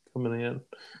 coming in.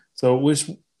 So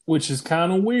which is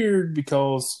kind of weird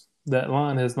because that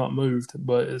line has not moved,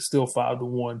 but it's still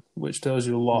 5-1, which tells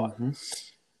you a lot.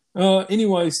 Mm-hmm.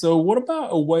 Anyway, so what about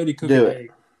a way to cook Do an it.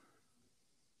 egg?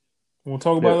 Want to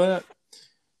talk Do about it. that?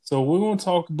 So we're going to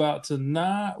talk about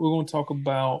tonight. We're going to talk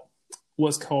about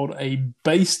what's called a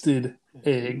basted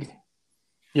egg.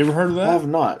 You ever heard of I that? have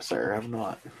not, sir. I have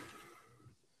not.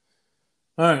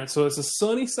 All right, so it's a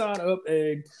sunny side up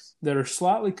egg that are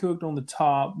slightly cooked on the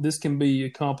top. This can be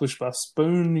accomplished by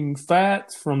spooning fat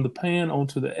from the pan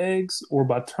onto the eggs or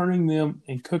by turning them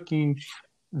and cooking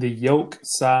the yolk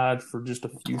side for just a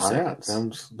few All right, seconds.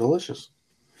 sounds delicious.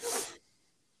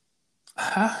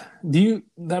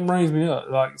 That brings me up.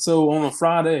 Like, so on a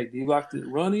fried egg, do you like it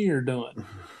runny or done?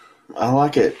 I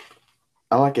like it.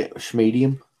 I like it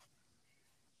medium.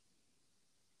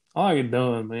 I like it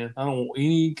done, man. I don't want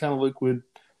any kind of liquid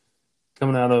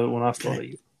coming out of it when I start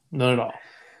eating. None at all.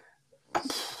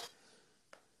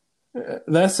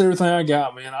 That's everything I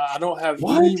got, man. I don't have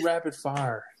What? any rapid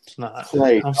fire tonight.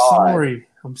 Play I'm God. sorry.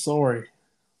 I'm sorry.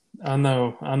 I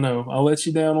know. I'll let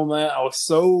you down on that. I was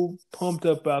so pumped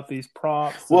up about these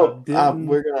props that I Well, didn't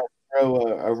we're gonna throw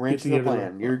a get wrench in the together.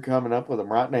 plan. You're coming up with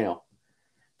them right now,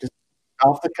 just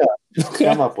off the cuff. Just Okay.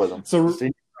 come up with them. So Just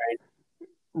in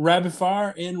rapid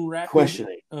fire and rapid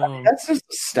questioning. That's just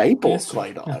a staple, answer.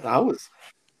 Clay Dodd. I was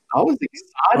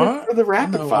excited All right. for the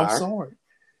rapid I know. fire. I'm sorry.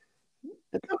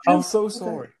 It's okay. I'm so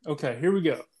sorry. Okay, here we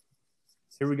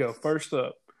go. First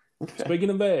up, Okay. speaking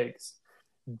of eggs,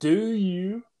 do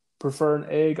you prefer an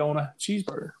egg on a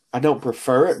cheeseburger? I don't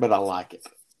prefer it, but I like it.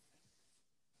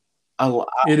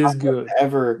 It is good.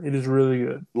 Ever It is really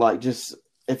good. like just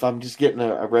if I'm just getting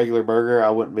a regular burger, I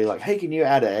wouldn't be like, "Hey, can you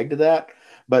add an egg to that?"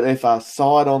 But if I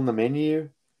saw it on the menu,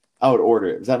 I would order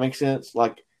it. Does that make sense?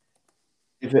 Like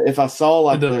if I saw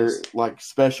like It their does. like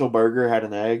special burger had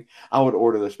an egg, I would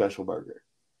order the special burger.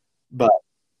 But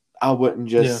I wouldn't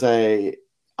just Yeah. say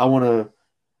I want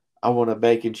a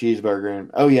bacon cheeseburger and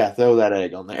oh yeah, throw that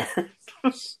egg on there.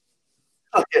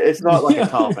 It's not like a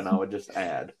topping I would just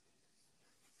add.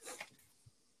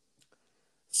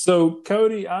 So,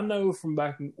 Cody, I know from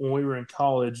back when we were in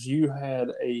college, you had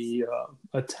a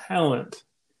talent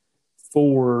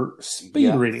for speed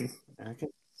Yeah. reading. Okay.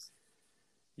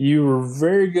 You were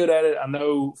very good at it. I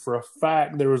know for a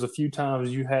fact there was a few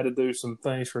times you had to do some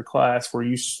things for class where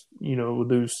you would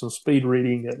do some speed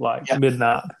reading at like Yeah.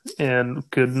 midnight and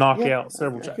could knock Yeah, out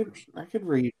several chapters. I could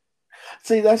read.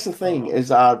 See, that's the thing is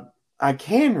I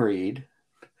can read.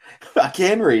 I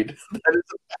can read. That is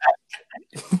a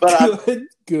fact. But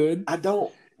good. I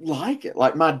don't like it.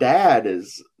 Like my dad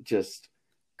is just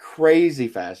crazy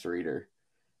fast reader,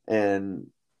 and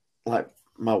like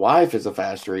my wife is a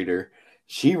fast reader.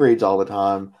 She reads all the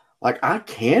time. Like I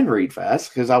can read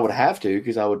fast because I would have to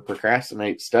because I would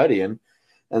procrastinate studying,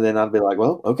 and then I'd be like,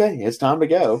 "Well, okay, it's time to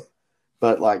go."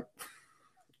 But like,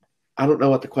 I don't know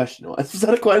what the question was. Is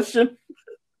that a question?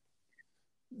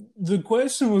 The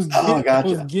question was Gotcha.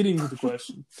 was getting to the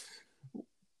question.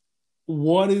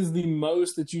 What is the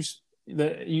most that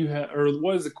you have, or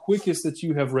what is the quickest that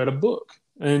you have read a book,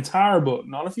 an entire book,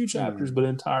 not a few chapters, but an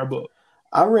entire book?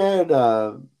 I read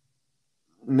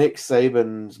Nick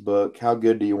Saban's book, How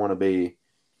Good Do You Want to Be?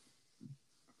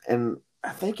 And I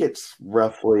think it's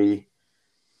roughly,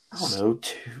 I don't know,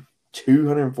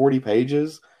 240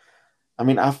 pages. I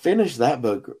mean, I finished that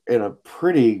book in a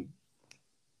pretty,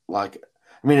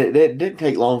 it didn't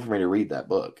take long for me to read that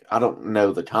book. I don't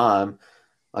know the time.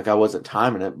 Like, I wasn't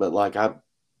timing it, but, like, I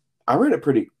read it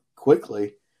pretty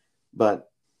quickly.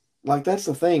 But, like, that's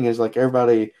the thing is, like,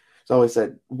 everybody So I always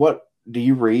said, "What do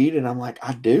you read?" And I'm like,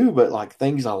 "I do, but like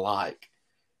things I like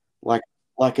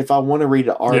like if I want to read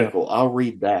an Yeah. article, I'll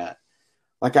read that.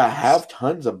 Like I have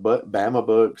tons of Bama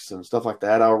books and stuff like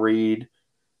that. I'll read.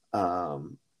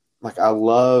 Um, like I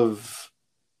love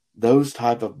those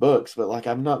type of books, but like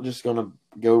I'm not just gonna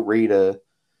go read a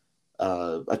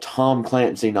Tom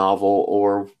Clancy novel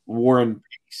or War and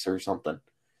Peace or something.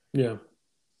 Yeah.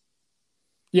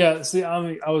 Yeah. See, I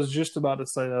mean, I was just about to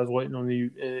say that. I was waiting on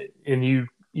you, and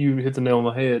you hit the nail on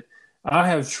the head. I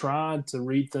have tried to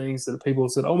read things that people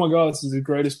have said, "Oh my God, this is the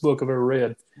greatest book I've ever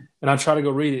read," and I try to go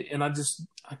read it, and I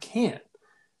can't.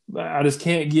 I just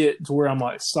can't get to where I'm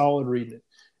like solid reading it.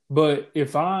 But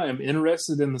if I am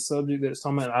interested in the subject that it's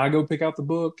talking about, I go pick out the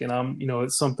book, and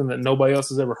it's something that nobody else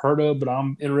has ever heard of, but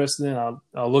I'm interested in.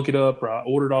 I'll look it up, or I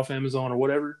order it off Amazon or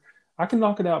whatever. I can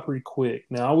knock it out pretty quick.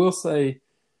 Now, I will say,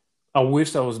 I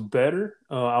wished I was better.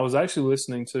 I was actually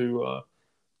listening to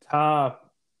Ty,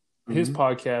 his Mm-hmm.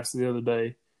 podcast the other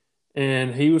day,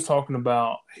 and he was talking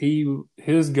about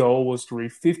his goal was to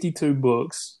read 52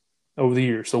 books over the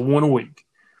year, so one a week.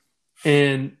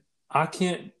 And I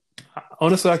can't,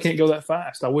 honestly, I can't go that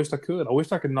fast. I wish I could. I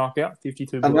wish I could knock out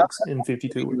 52 Another books in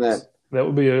 52 thing weeks. That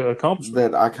would be an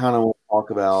accomplishment. that I kind of want to talk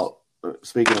about,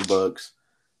 speaking of books,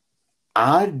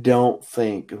 I don't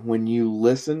think when you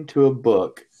listen to a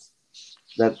book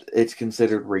that it's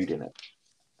considered reading it.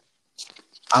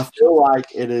 I feel like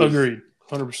it is Agreed.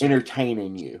 100%.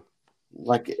 entertaining you.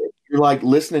 Like you're like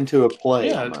listening to a play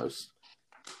Yeah. almost.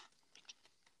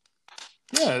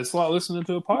 Yeah. It's like listening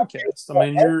to a podcast. I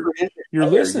mean, Whatever it is you're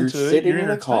there, listening you're to it, sitting you're in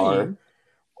a car entertained.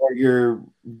 or you're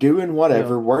doing Yeah.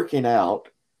 whatever, working out.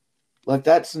 Like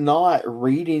that's not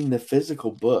reading the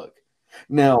physical book.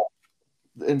 Now,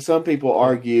 and some people Yeah.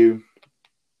 argue,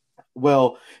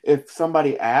 well, if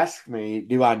somebody asks me,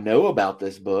 do I know about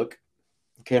this book?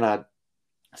 Can I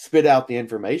spit out the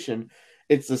information?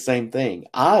 It's the same thing.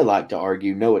 I like to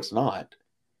argue, no, it's not.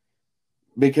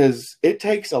 Because it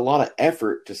takes a lot of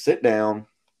effort to sit down,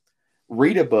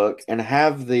 read a book, and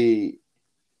have the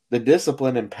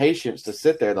discipline and patience to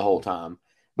sit there the whole time.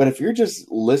 But if you're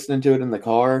just listening to it in the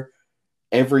car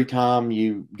every time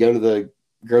you go to the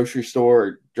grocery store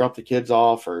or drop the kids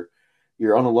off or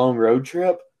you're on a long road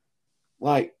trip,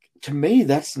 like to me,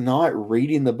 that's not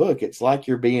reading the book. It's like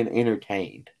you're being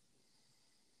entertained.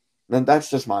 And that's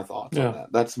just my thoughts on Yeah.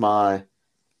 that. That's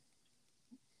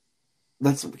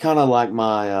kind of like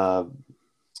my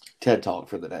TED talk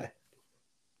for the day.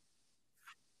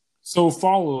 So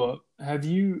follow up.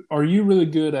 Are you really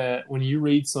good at when you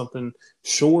read something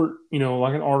short,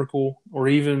 like an article or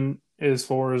even as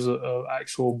far as a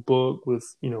actual book with,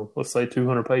 let's say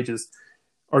 200 pages,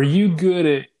 are you good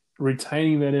at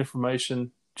retaining that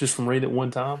information just from reading it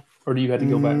one time, or do you have to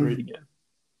go back and read it again?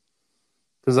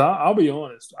 Because I'll be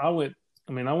honest, I went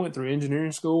through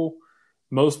engineering school.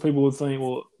 Most people would think,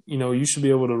 well, you should be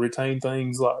able to retain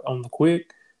things like on the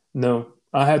quick. No,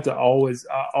 I always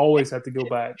have to go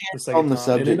back the second On the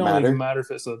time, and it subject don't even matter, matter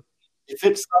if it's a if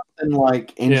it's something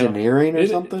like yeah, engineering or it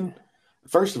something,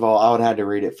 first of all, I would have to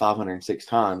read it 506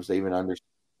 times to even understand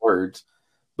words.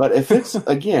 But if it's,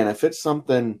 again, if it's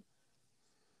something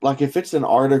like if it's an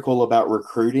article about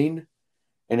recruiting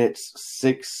and it's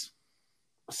six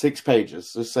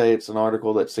pages, let's say it's an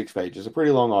article that's 6 pages, a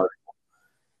pretty long article,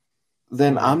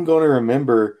 then uh, I'm going to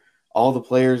remember all the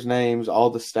players' names, all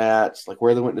the stats, like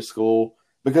where they went to school,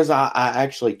 because I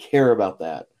actually care about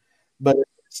that. But if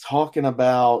it's talking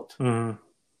about, uh,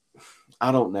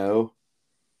 I don't know,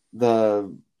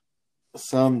 the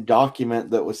some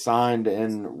document that was signed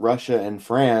in Russia and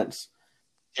France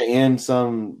to end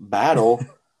some battle,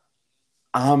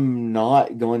 I'm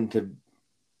not going to,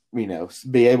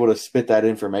 be able to spit that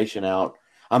information out.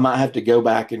 I might have to go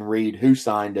back and read who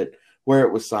signed it, where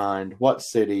it was signed, what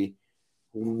city,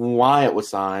 why it was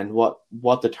signed, what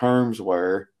the terms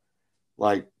were.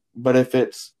 Like, but if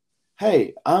it's,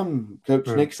 hey, I'm Coach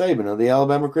uh, Nick Saban of the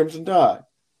Alabama Crimson Tide.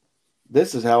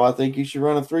 This is how I think you should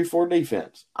run a 3-4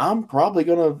 defense. I'm probably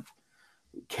going to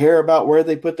care about where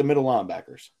they put the middle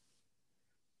linebackers.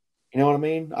 You know what I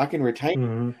mean? I can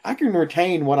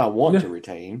retain what I want yeah, to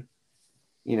retain.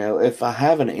 If I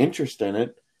have an interest in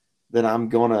it, then I'm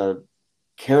going to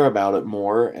care about it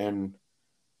more. And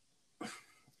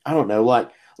I don't know,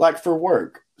 like for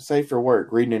work, say for work,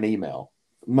 reading an email,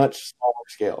 much smaller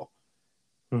scale.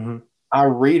 I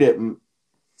read it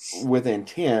with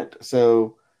intent,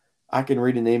 so I can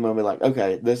read an email and be like,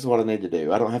 okay, this is what I need to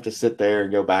do. I don't have to sit there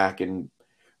and go back and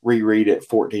reread it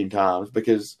 14 times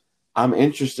because I'm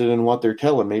interested in what they're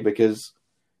telling me because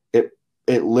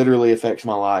it literally affects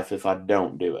my life if I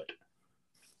don't do it.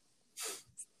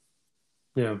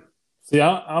 yeah. See,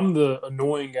 I'm the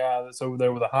annoying guy that's over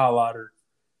there with a highlighter,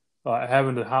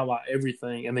 having to highlight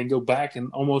everything and then go back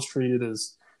and almost treat it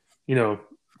as, you know,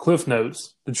 cliff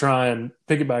notes to try and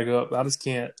pick it back up. I just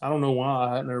can't. I don't know why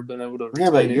I have never been able to Yeah,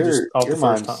 but retain it just off your the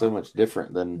first mind's so time. much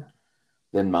different than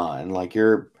mine. Like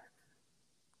your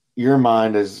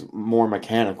mind is more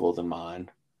mechanical than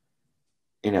mine.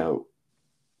 You know,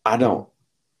 I Mm-hmm. don't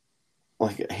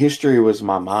like history was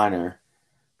my minor.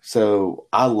 So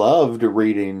I loved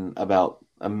reading about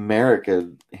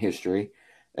American history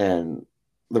and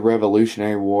the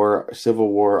Revolutionary War, Civil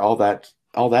War, all that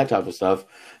type of stuff.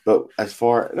 But as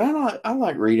far I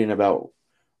like reading about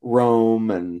Rome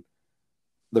and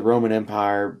the Roman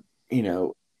Empire, you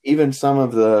know, even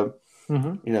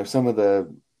Mm-hmm. some of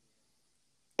the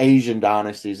Asian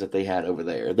dynasties that they had over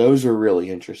there. Those are really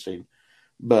interesting.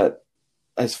 But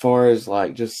as far as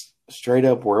like just straight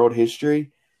up world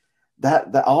history,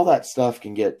 that all that stuff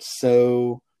can get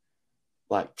so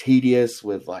like tedious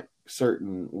with like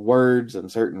certain words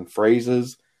and certain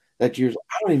phrases that I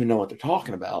don't even know what they're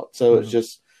talking about. So Mm-hmm.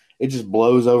 it just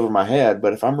blows over my head.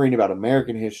 But if I'm reading about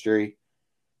American history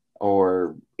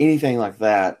or anything like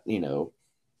that, you know,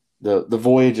 the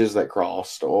voyages that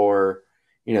crossed or,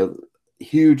 you know,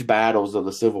 huge battles of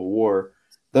the Civil War,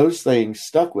 those things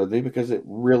stuck with me because it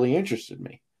really interested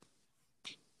me.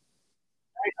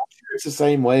 I'm sure it's the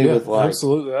same way Yeah, with like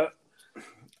absolutely. That.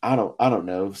 I don't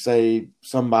know, say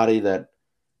somebody that,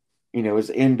 you know, is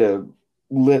into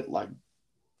lit like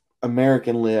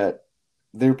American lit,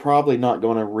 they're probably not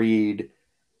going to read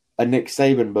a Nick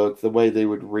Saban book the way they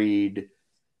would read,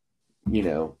 you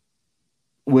know,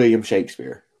 William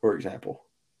Shakespeare, for example.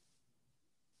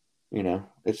 You know,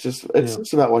 it's Yeah,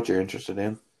 just about what you're interested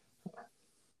in.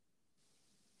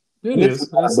 it And this is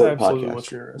is. not a It's book absolutely podcast,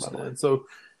 what you're by the interested way. in. So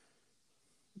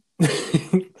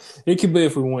it could be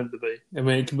if we want it to be. I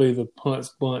mean, it could be the punts,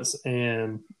 bunts,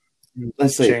 and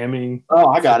Let's see. jamming Oh,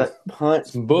 I got some it.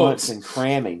 Punts, some bunts, books. and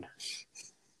cramming.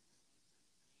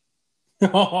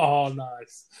 Oh,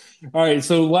 nice. All right.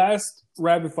 So, last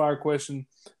rapid fire question: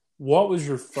 what was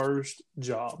your first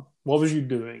job? What was you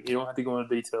doing? You don't have to go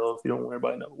into detail if you don't want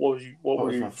everybody to know. What was you? What What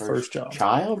were was my your first first job?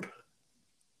 child?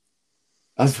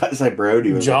 I was about to say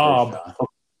Brody was my first Job. child.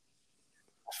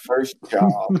 First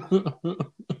job.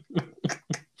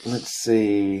 Let's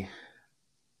see.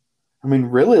 I mean,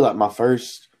 really, like my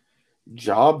first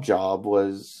job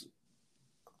was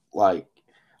like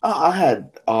I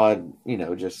had odd, you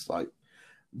know, just like.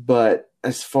 But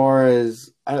as far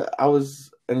as I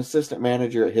was an assistant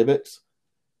manager at Hibbett's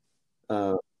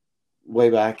uh, way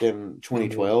back in Mm-hmm.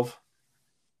 2012.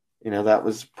 You know, that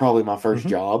was probably my first Mm-hmm.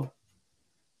 job.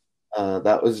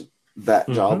 That was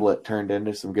that job Mm-hmm. that turned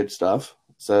into some good stuff.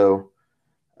 So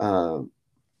uh,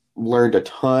 learned a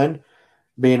ton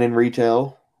being in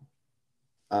retail.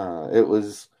 It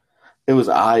was it was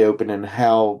eye opening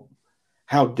how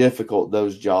difficult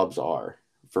those jobs are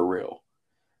for real.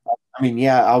 I mean,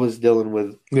 yeah, I was dealing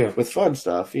Yeah. with fun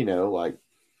stuff, you know, like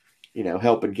you know,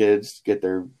 helping kids get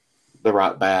the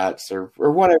right bats or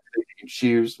whatever they need,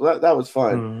 shoes. That was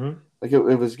fun. Mm-hmm. Like it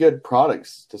was good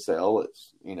products to sell.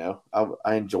 It's you know,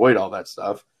 I enjoyed all that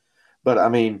stuff. But I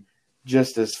mean,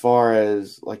 just as far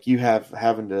as like you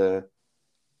having to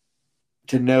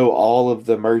know all of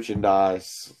the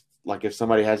merchandise, like if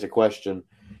somebody has a question,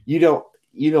 you don't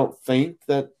you don't think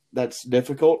that that's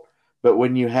difficult, but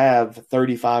when you have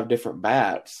 35 different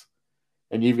bats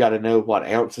and you've got to know what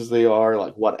ounces they are,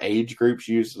 like what age groups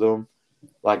use them,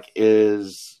 like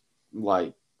is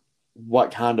like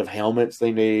what kind of helmets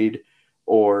they need,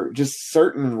 or just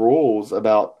certain rules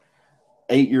about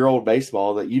 8-year old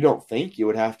baseball that you don't think you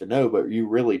would have to know, but you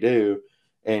really do.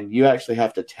 And you actually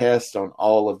have to test on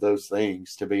all of those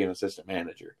things to be an assistant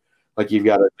manager. Like you've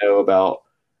got to know about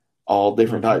all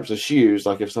different Mm-hmm. types of shoes.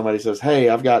 Like if somebody says, "Hey,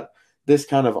 I've got this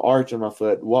kind of arch in my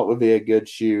foot, what would be a good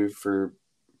shoe for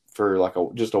like a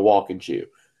just a walking shoe?"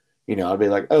 You know, I'd be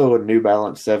like, "Oh, a New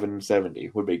Balance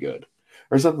 770 would be good,"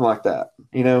 or something like that.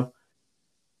 You know,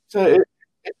 so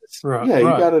it's Right. yeah, you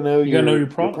Right. got to know You got to know your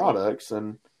your product, products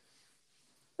and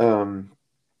um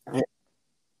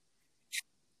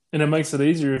and it makes it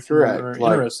easier if you are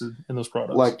correct. interested in those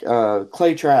products. Like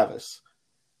Clay Travis,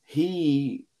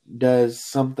 he does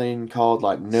something called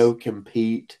like no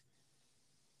compete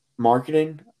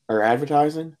marketing or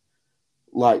advertising.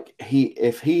 Like he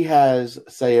if he has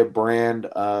say a brand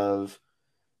of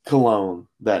cologne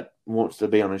that wants to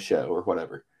be on a show or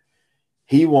whatever,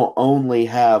 he will only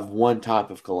have one type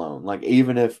of cologne. Like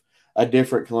even if a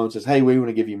different cologne says, "Hey, we want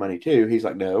to give you money too," he's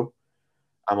like, "No,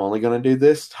 I'm only going to do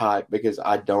this type because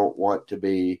I don't want to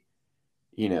be,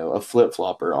 you know, a flip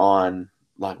flopper on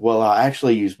like, well, I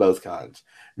actually use both kinds.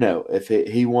 No, if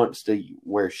he wants to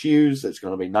wear shoes, it's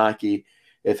going to be Nike.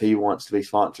 If he wants to be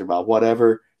sponsored by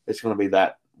whatever, it's going to be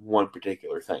that one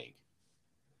particular thing.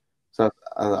 So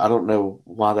I don't know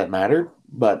why that mattered,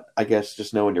 but I guess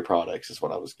just knowing your products is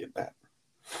what I was getting at.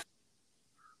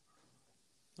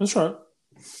 That's right.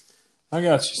 I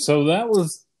got you. So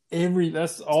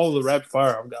that's all the rapid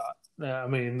fire I've got. I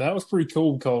mean, that was pretty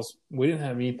cool because we didn't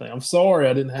have anything. I'm sorry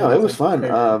I didn't have No, it was anything fun.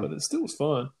 prepared, but it still was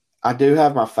fun. I do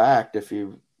have my fact if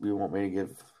you want me to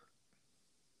give.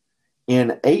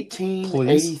 In Please.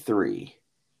 1883,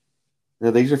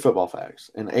 now these are football facts.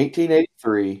 In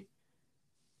 1883,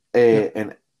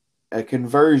 Yeah. a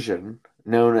conversion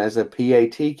known as a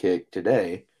PAT kick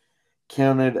today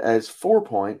counted as 4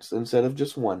 points instead of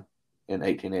just one in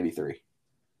 1883.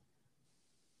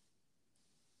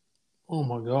 Oh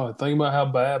my God! Think about how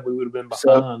bad we would have been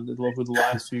So, behind over the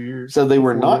last few years so they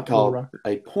were before not the called record.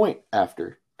 a point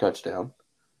after touchdown.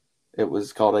 It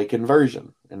was called a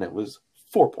conversion, and it was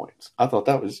 4 points. I thought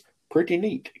that was pretty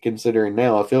neat, considering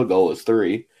now a field goal is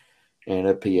three and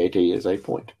a PAT is a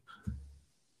point.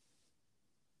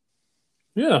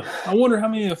 Yeah, I wonder how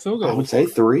many field I goals would say were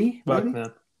three, back maybe.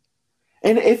 then.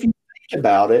 And if you think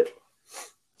about it,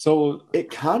 So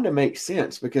it kind of makes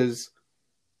sense because,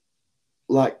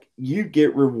 like, you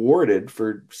get rewarded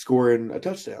for scoring a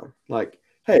touchdown. Like,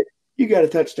 hey, you got a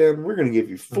touchdown, we're going to give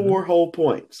you mhm. 4 whole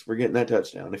points for getting that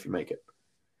touchdown if you make it.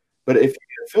 But if you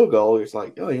get a field goal, it's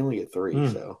like, oh, you only get three.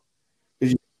 Mm. So,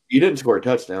 because you didn't score a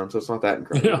touchdown, so it's not that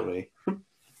incredible Yeah, to me.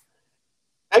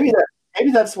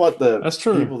 Maybe that's what the that's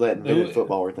true. people that invented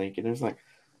football were thinking. It was like,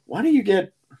 why do you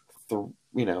get,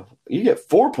 you get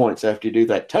 4 points after you do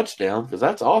that touchdown because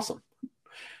that's awesome.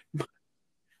 But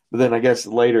then I guess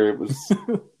later it was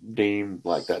deemed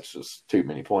like that's just too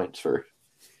many points for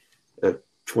a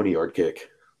 20-yard kick.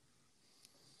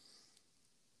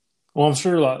 Well, I'm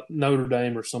sure like Notre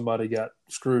Dame or somebody got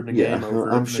screwed in a Yeah, game over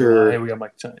I'm it, and they were like, "Hey, sure. we got to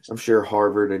make a change." I'm sure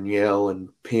Harvard and Yale and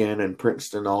Penn and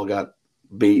Princeton all got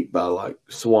beat by like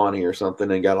Swanee or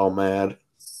something and got all mad.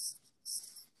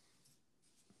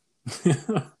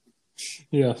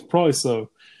 Yeah, probably so.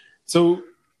 So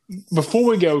before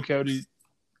we go, Cody,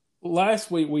 last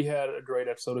week we had a great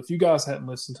episode. If you guys hadn't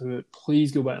listened to it,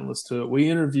 please go back and listen to it. We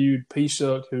interviewed P.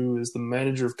 Shuck, who is the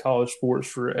manager of college sports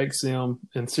for XM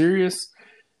and Sirius,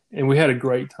 and we had a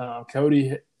great time.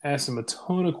 Cody asked him a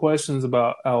ton of questions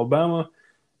about Alabama.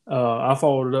 I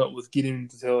followed it up with getting him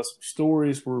to tell us some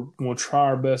stories. We're going to try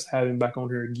our best to have him back on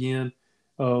here again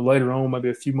later on, maybe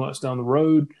a few months down the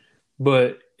road.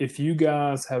 But if you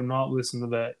guys have not listened to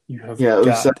that, you have Yeah, it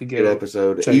was such got to a good go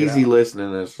episode. check it Easy out.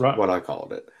 listening is Right? what I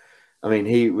called it. I mean,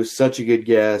 he was such a good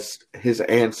guest. His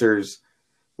answers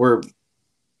were,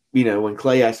 when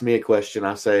Clay asks me a question,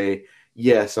 I say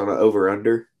yes on an over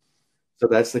under. So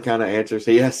that's the kind of answers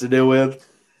he has to deal with.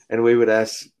 And we would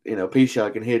ask, P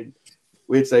Shock, and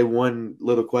we'd say one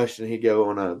little question, he'd go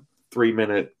on a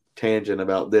 3-minute tangent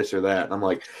about this or that. And I'm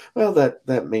like, well,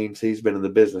 that means he's been in the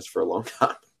business for a long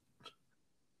time.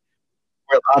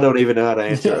 Well, I don't even know how to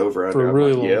answer Yeah, over for under. a I'm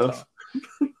really like, long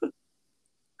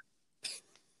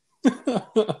yeah.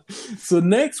 time. So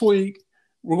next week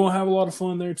we're going to have a lot of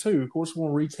fun there too. Of course, we're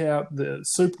going to recap the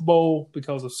Super Bowl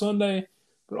because of Sunday,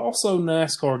 but also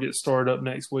NASCAR gets started up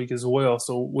next week as well.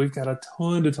 So we've got a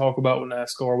ton to talk about with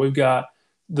NASCAR. We've got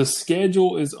the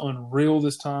schedule is unreal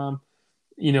this time.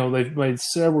 They've made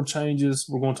several changes.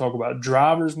 We're going to talk about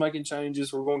drivers making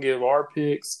changes. We're going to give our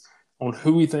picks on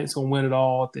who we think is going to win it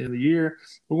all at the end of the year.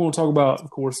 We're going to talk about, of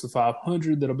course, the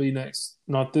 500 that'll be next,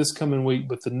 not this coming week,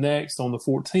 but the next on the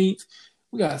 14th.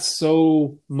 We got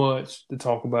so much to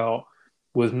talk about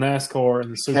with NASCAR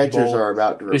and the Super Catchers Bowl. are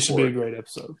about to This should be a report. great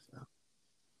episode.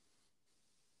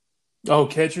 Oh,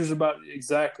 catchers about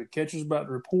to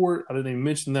report. I didn't even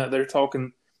mention that. They're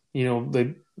talking,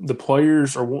 the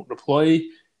players are wanting to play.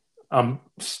 I'm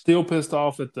still pissed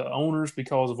off at the owners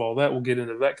because of all that. We'll get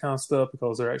into that kind of stuff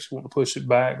because they're actually wanting to push it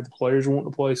back, but the players are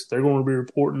wanting to play, so they're going to be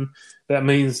reporting. That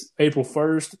means April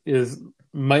 1st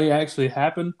may actually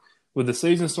happen with the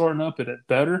season starting up, and it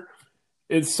better.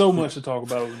 It's so much to talk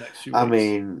about over the next few I weeks.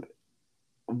 mean,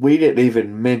 we didn't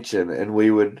even mention, and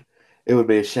it would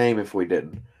be a shame if we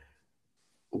didn't.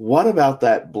 What about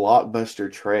that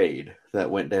blockbuster trade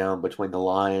that went down between the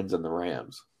Lions and the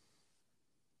Rams?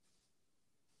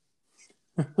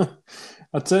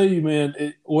 I tell you, man,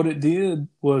 what it did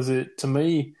was to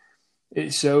me,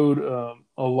 it showed a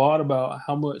lot about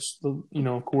how much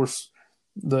of course,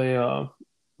 the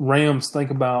Rams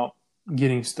think about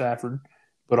getting Stafford,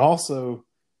 but also,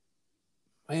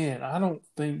 man, I don't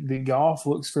think the Goff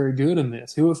looks very good in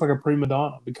this. He looks like a prima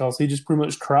donna because he just pretty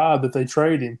much cried that they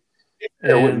trade him.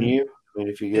 Wouldn't And you? I mean,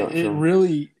 if you go it from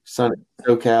really, sunny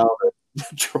SoCal to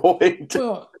Detroit.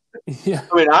 well, yeah,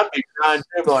 I mean, I'd be crying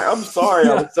too, but like, I'm sorry,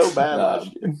 I yeah, was so bad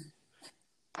last year.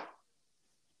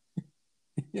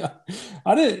 yeah.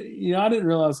 I didn't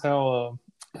realize how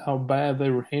bad they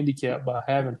were handicapped by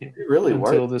having him It really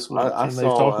until worked. this week. I And they've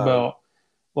talked saw, about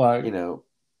like, you know,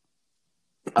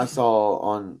 I saw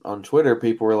on Twitter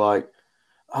people were like,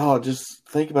 "Oh, just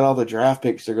think about all the draft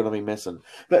picks they're going to be missing."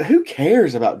 But who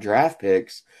cares about draft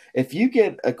picks if you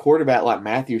get a quarterback like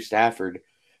Matthew Stafford,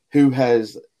 who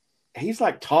he's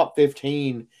like top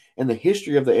 15 in the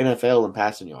history of the NFL in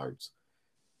passing yards,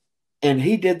 and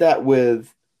he did that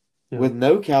with you know,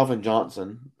 no Calvin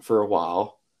Johnson for a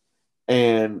while,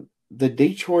 and the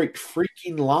Detroit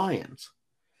freaking Lions.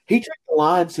 He took the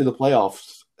Lions to the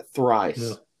playoffs yeah.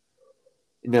 thrice.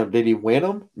 Did he win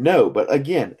them? No, but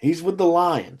again, he's with the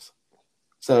Lions.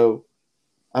 So,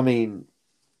 I mean,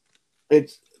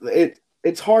 it's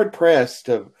hard pressed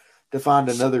to find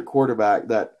another quarterback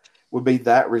that would be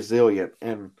that resilient.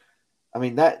 And I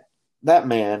mean that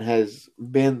man has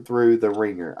been through the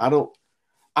ringer. I want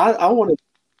to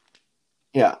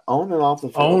yeah, on and off the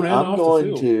field. On and I'm off the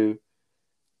going field.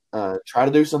 to try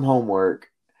to do some homework,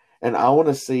 and I want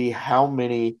to see how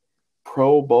many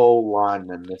Pro Bowl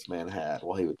linemen this man had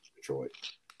while he was in Detroit.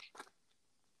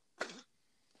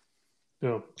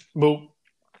 Yeah. But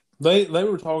they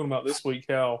were talking about this week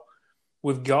how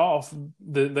with golf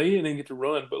they didn't even get to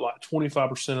run but like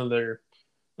 25% of their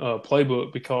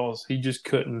playbook because he just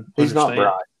couldn't He's not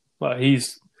understand. bright. Like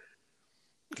he's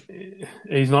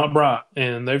not bright,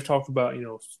 and they've talked about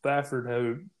Stafford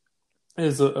who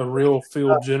is a real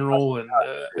field general, and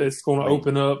it's going to I mean,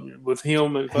 open up with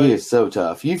him. he is so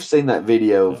tough. You've seen that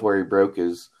video of Yeah. where he broke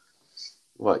his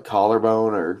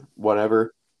collarbone or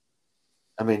whatever.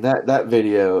 I mean that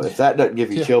video. If that doesn't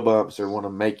give you Yeah. chill bumps or want to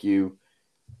make you,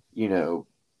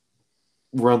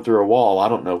 run through a wall, I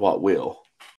don't know what will.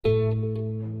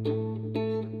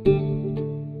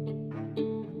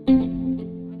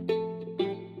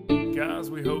 Guys,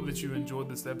 we hope that you enjoyed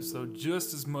this episode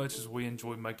just as much as we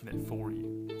enjoyed making it for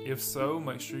you. If so,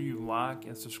 make sure you like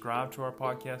and subscribe to our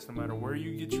podcast no matter where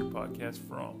you get your podcast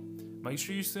from. Make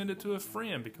sure you send it to a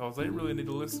friend because they really need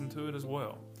to listen to it as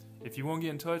well. If you want to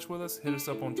get in touch with us, hit us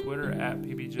up on Twitter at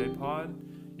PBJPod.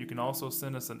 You can also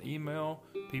send us an email,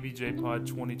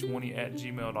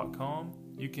 pbjpod2020@gmail.com.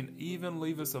 You can even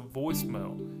leave us a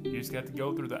voicemail. You just got to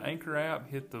go through the Anchor app,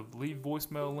 hit the leave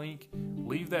voicemail link,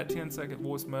 leave that 10-second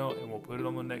voicemail, and we'll put it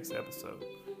on the next episode.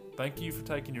 Thank you for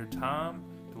taking your time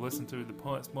to listen to the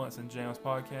Punts, Bunts, and Jams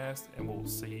podcast, and we'll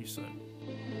see you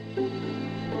soon.